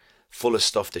Laura, full of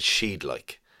stuff that she'd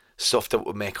like, stuff that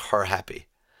would make her happy.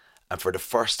 And for the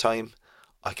first time,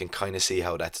 I can kind of see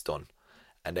how that's done.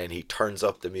 And then he turns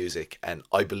up the music, and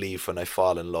I Believe When I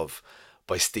Fall in Love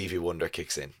by Stevie Wonder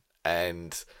kicks in.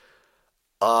 And,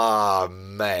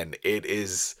 man, it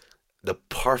is the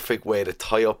perfect way to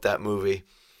tie up that movie.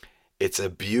 It's a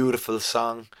beautiful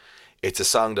song. It's a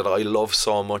song that I love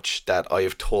so much that I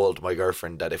have told my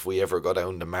girlfriend that if we ever go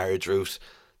down the marriage route,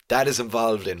 that is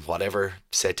involved in whatever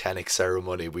satanic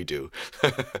ceremony we do,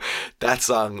 that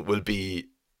song will be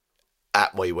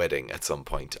at my wedding at some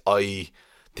point. I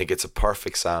think it's a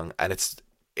perfect song, and it's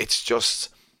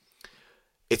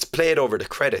played over the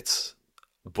credits,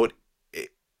 but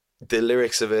the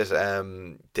lyrics of it,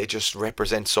 they just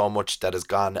represent so much that has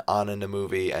gone on in the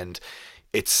movie, and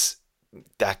it's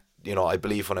that, I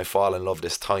believe when I fall in love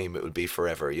this time, it will be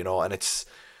forever, and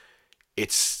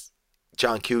it's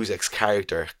John Cusack's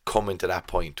character coming to that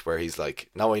point where he's like,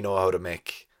 now I know how to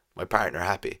make my partner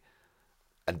happy,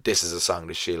 and this is a song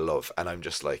that she'll love. And I'm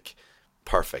just like,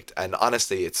 perfect. And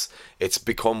honestly, it's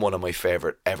become one of my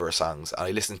favorite ever songs, and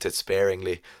I listen to it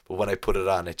sparingly, but when I put it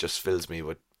on, it just fills me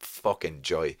with fucking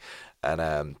joy.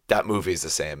 And that movie is the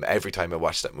same. Every time I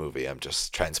watch that movie, I'm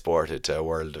just transported to a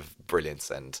world of brilliance.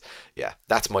 And yeah,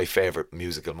 that's my favorite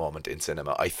musical moment in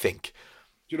cinema, I think.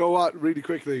 You know what? Really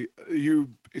quickly,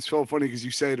 it's so funny because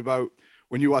you said about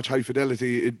when you watch High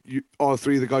Fidelity, all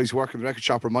three of the guys who work in the record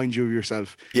shop remind you of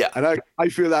yourself. Yeah. And I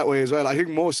feel that way as well. I think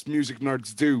most music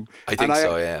nerds do. I think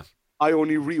so, yeah. I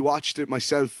only rewatched it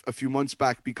myself a few months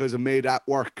back because a mate at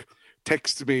work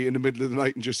texted me in the middle of the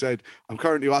night and just said, I'm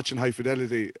currently watching High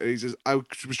Fidelity. And he says, I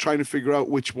was trying to figure out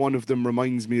which one of them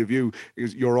reminds me of you. He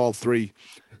goes, you're all three.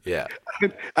 Yeah.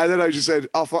 And then I just said,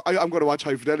 I'm going to watch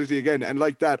High Fidelity again. And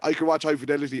like that, I could watch High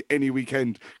Fidelity any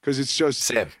weekend because it's just...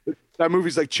 Same. That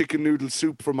movie's like chicken noodle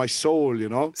soup for my soul,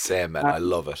 Same, man. I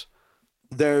love it.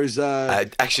 There's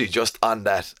actually, just on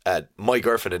that, my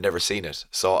girlfriend had never seen it,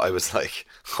 so I was like,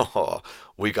 oh,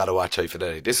 we got to watch High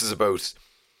Fidelity. This is about,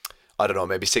 I don't know,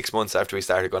 maybe 6 months after we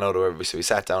started going out, or whatever, so we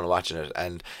sat down and watching it,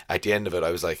 and at the end of it, I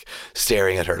was like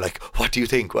staring at her like, what do you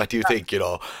think, and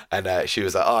she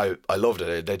was like, oh, I loved it.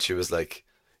 And then she was like,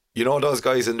 those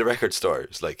guys in the record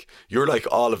stores, like, you're like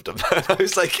all of them. And I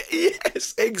was like,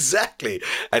 yes, exactly.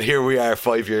 And here we are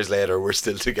 5 years later, we're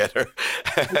still together.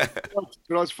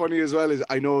 What's funny as well is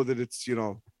I know that it's,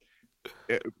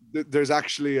 there's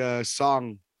actually a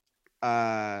song,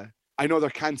 I know they're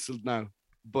cancelled now,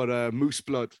 but Moose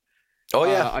Blood. Oh,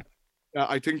 yeah.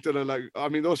 I think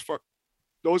that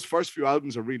those first few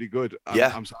albums are really good.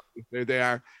 Yeah. I'm sorry. They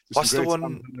are. What's the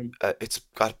one? It's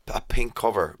got a pink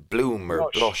cover. Bloom or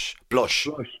Blush. Blush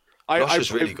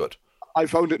is really good. I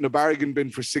found it in a bargain bin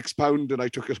for £6 and I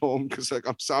took it home because, like,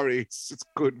 I'm sorry, it's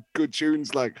good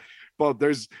tunes. Like, but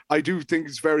I do think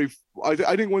it's very. I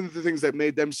think one of the things that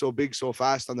made them so big so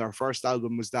fast on their first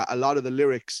album was that a lot of the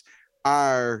lyrics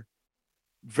are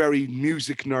very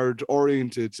music nerd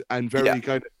oriented and very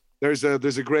kind of. There's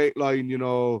a great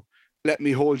line, let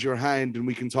me hold your hand and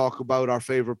we can talk about our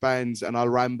favorite bands and I'll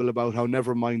ramble about how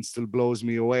Nevermind still blows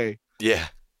me away. Yeah.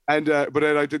 And but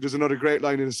then I think there's another great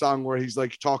line in the song where he's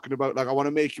like talking about, like, I want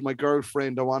to make you my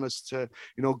girlfriend. I want us to,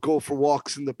 go for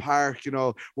walks in the park.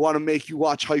 Want to make you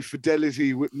watch High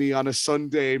Fidelity with me on a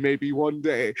Sunday, maybe one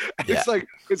day. Yeah.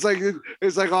 It's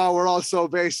like, oh, we're all so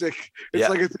basic. It's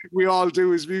like a thing we all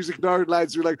do as music nerd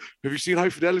lads. We're like, have you seen High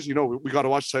Fidelity? We got to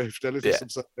watch High Fidelity. Yeah.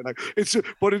 Like,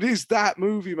 but it is that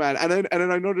movie, man. And then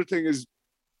another thing is.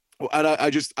 And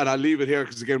I'll leave it here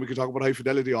because again we can talk about High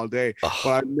Fidelity all day.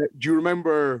 But do you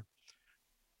remember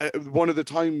one of the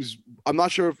times? I'm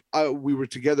not sure if we were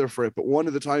together for it, but one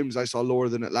of the times I saw Lower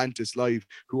Than Atlantis live,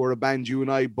 who are a band you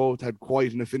and I both had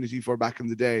quite an affinity for back in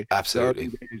the day.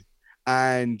 Absolutely.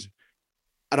 And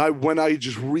when I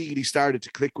just really started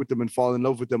to click with them and fall in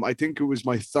love with them, I think it was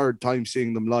my third time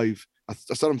seeing them live. I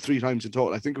saw them 3 times in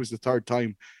total. I think it was the third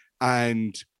time,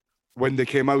 and when they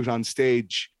came out on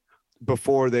stage.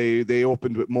 Before they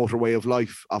opened with Motorway of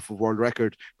Life off of World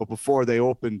Record, but before they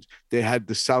opened, they had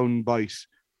the sound bite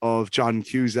of John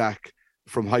Cusack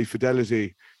from High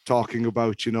Fidelity talking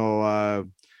about,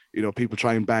 people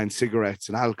try and ban cigarettes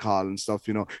and alcohol and stuff.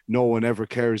 No one ever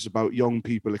cares about young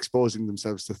people exposing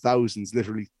themselves to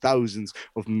literally thousands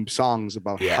of songs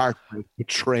about heartbreak,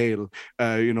 betrayal,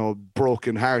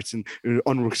 broken hearts and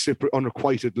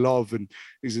unrequited love. And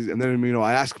then,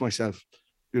 I ask myself,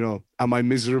 am I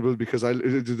miserable because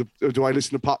do I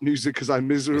listen to pop music because I'm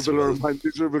miserable, or am I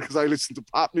miserable because I listen to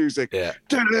pop music? Yeah.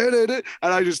 And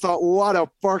I just thought, what a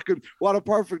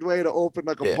perfect way to open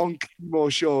like a punk emo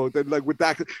show. Then like with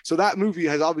that, so that movie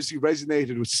has obviously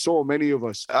resonated with so many of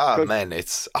us. Oh man,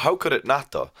 how could it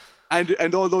not though?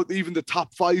 And although even the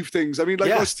top 5 things, I mean,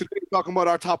 like us today talking about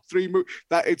our top 3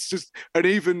 that it's just, and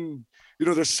even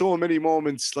there's so many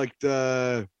moments like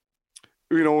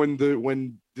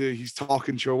when he's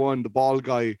talking to the bald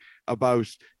guy about,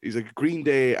 he's like, Green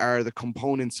Day are the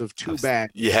components of 2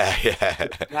 bands. Yeah.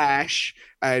 Flash,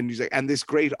 and he's like, and this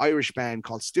great Irish band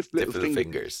called Stiff Little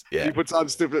Fingers. Yeah. He puts on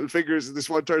Stiff Little Fingers, and this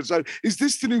one turns out, is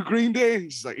this the new Green Day?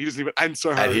 He's like, he doesn't even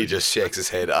answer her. And he just shakes his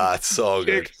head. It's so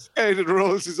good. Shakes his head and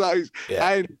rolls his eyes.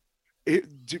 Yeah.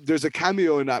 And there's a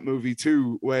cameo in that movie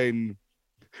too, when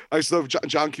I just love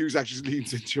John Cusack just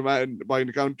leans into a man behind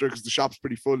the counter because the shop's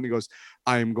pretty full, and he goes,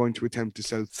 I'm going to attempt to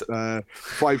sell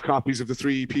 5 copies of the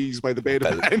 3 EPs by the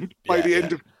Beta Band by the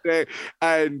end of the day.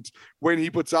 And when he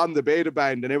puts on the Beta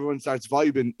Band and everyone starts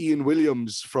vibing, Ian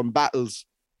Williams from Battles.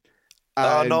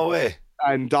 No way.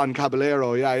 And Don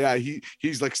Caballero,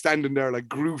 he's like standing there like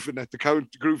grooving at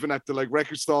the like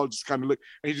record stall, just kind of look,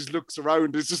 and he just looks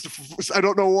around. It's just, I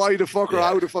don't know why the fuck or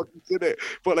how the fuck he's in it,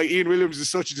 but like Ian Williams is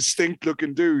such a distinct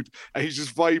looking dude, and he's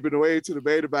just vibing away to the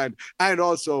Beta Band. And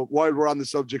also, while we're on the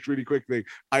subject really quickly,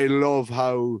 I love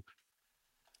how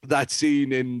that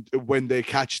scene when they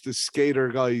catch the skater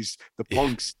guys, the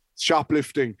punks,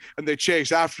 shoplifting, and they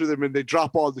chase after them and they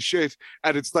drop all the shit,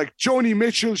 and it's like, Joni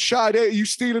Mitchell, Sade, you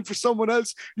stealing for someone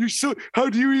else?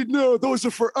 How do you even know? Those are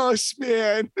for us,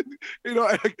 man.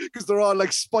 Because they're all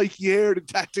like spiky haired and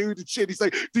tattooed and shit. He's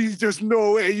like, there's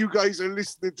no way you guys are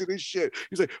listening to this shit.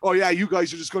 He's like, oh yeah, you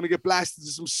guys are just going to get blasted to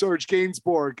some Serge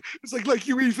Gainsbourg. It's like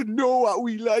you even know what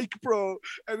we like, bro.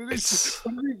 And it's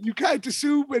you can't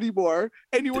assume anymore.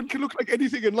 Anyone can look like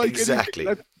anything and like exactly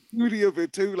anything. Beauty of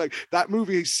it too, like that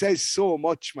movie says so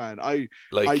much, man. I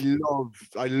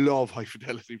love High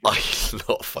Fidelity, bro. I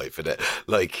love High Fidelity.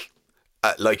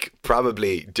 Like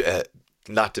probably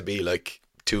not to be like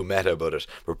too meta about it,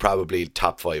 but probably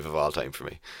top 5 of all time for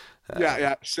me.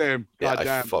 Same.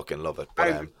 I fucking love it.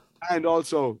 But, and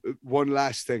also one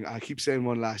last thing. I keep saying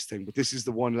one last thing, but this is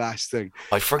the one last thing.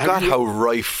 I forgot how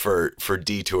rife for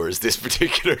detours this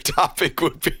particular topic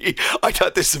would be. I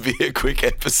thought this would be a quick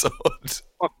episode.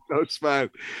 Fuck knows, man.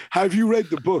 Have you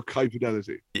read the book High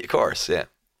Fidelity? Of course, yeah.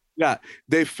 Yeah,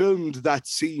 they filmed that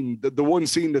scene, the one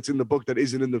scene that's in the book that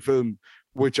isn't in the film,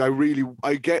 which I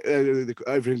get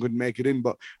everything couldn't make it in,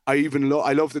 but I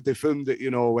love that they filmed it,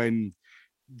 when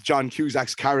John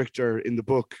Cusack's character in the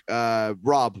book,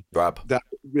 Rob,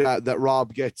 that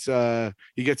Rob gets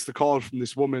he gets the call from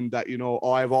this woman that,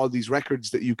 I have all these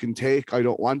records that you can take, I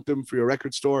don't want them for your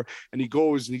record store, and he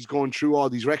goes and he's going through all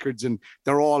these records, and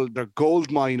they're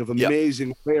gold mine of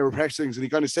amazing rare pressings, and he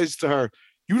kind of says to her,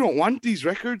 you don't want these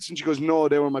records? And she goes, no,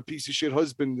 they were my piece of shit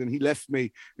husband and he left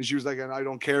me. And she was like, and I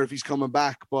don't care if he's coming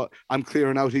back, but I'm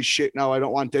clearing out his shit now, I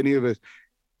don't want any of it.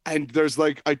 And there's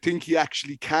like, I think he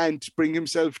actually can't bring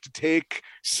himself to take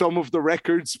some of the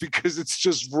records because it's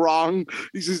just wrong.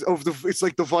 He says, it's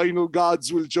like the vinyl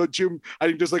gods will judge him. I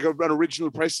think there's like an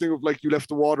original pressing of like You Left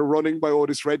the Water Running by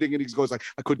Otis Redding, and he goes like,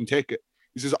 I couldn't take it.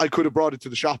 He says, I could have brought it to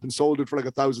the shop and sold it for like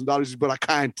 $1,000, but I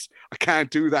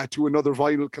can't do that to another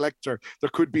vinyl collector. There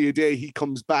could be a day he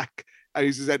comes back. And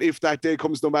he says that if that day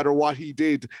comes, no matter what he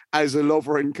did as a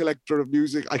lover and collector of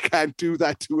music, I can't do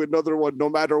that to another one, no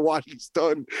matter what he's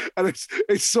done. And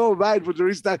it's so bad, but there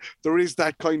is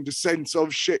that kind of sense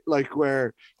of shit, like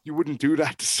where you wouldn't do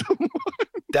that to someone.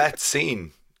 That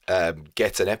scene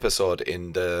gets an episode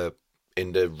in the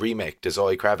remake, the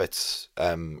Zoe Kravitz.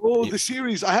 The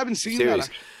series. I haven't seen that.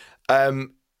 Actually.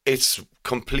 It's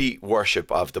complete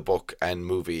worship of the book and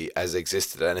movie as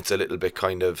existed, and it's a little bit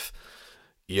kind of,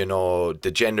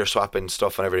 the gender swapping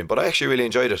stuff and everything, but I actually really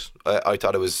enjoyed it. I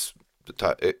thought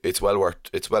it's well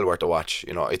worth a watch.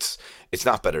 It's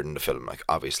not better than the film, like,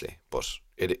 obviously, but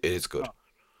it is good.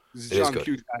 This is John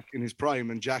Cusack in his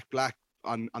prime and Jack Black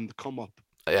on the come up.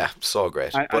 Yeah, so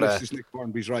great. And it's just Nick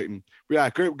Hornby's writing. Yeah,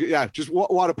 great. Yeah, just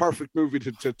what a perfect movie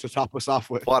to top us off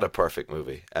with. What a perfect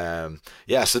movie.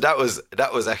 So that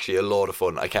was actually a load of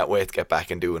fun. I can't wait to get back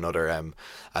and do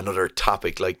another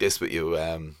topic like this with you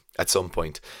at some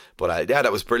point. But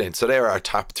that was brilliant. So there are our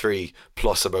top 3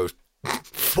 plus about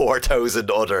 4,000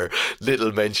 other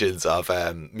little mentions of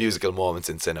musical moments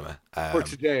in cinema. For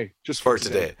today. Just for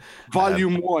today.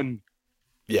 Volume 1.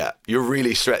 Yeah, you're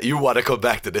really stressed. You want to come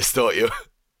back to this, don't you?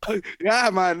 Yeah,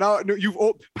 man. No,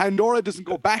 Pandora doesn't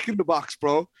go back in the box,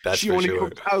 bro. That's she for only sure.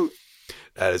 comes out.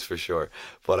 That is for sure.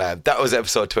 But that was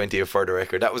episode 20 of For the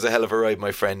Record. That was a hell of a ride,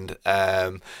 my friend.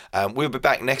 We'll be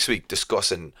back next week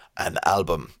discussing an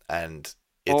album, and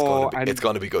it's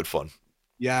going to be good fun.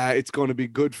 Yeah, it's going to be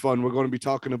good fun. We're going to be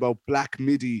talking about Black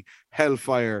Midi,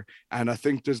 Hellfire, and I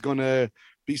think there's going to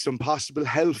be some possible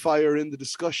hellfire in the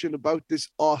discussion about this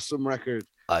awesome record.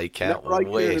 I can't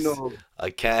wait.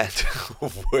 I can't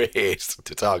wait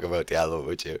to talk about the album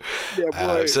with you.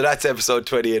 Yeah, so that's episode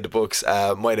 20 in the books.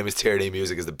 My name is Tierney.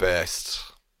 Music is the best.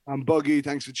 I'm Buggy.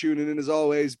 Thanks for tuning in as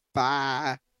always.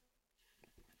 Bye.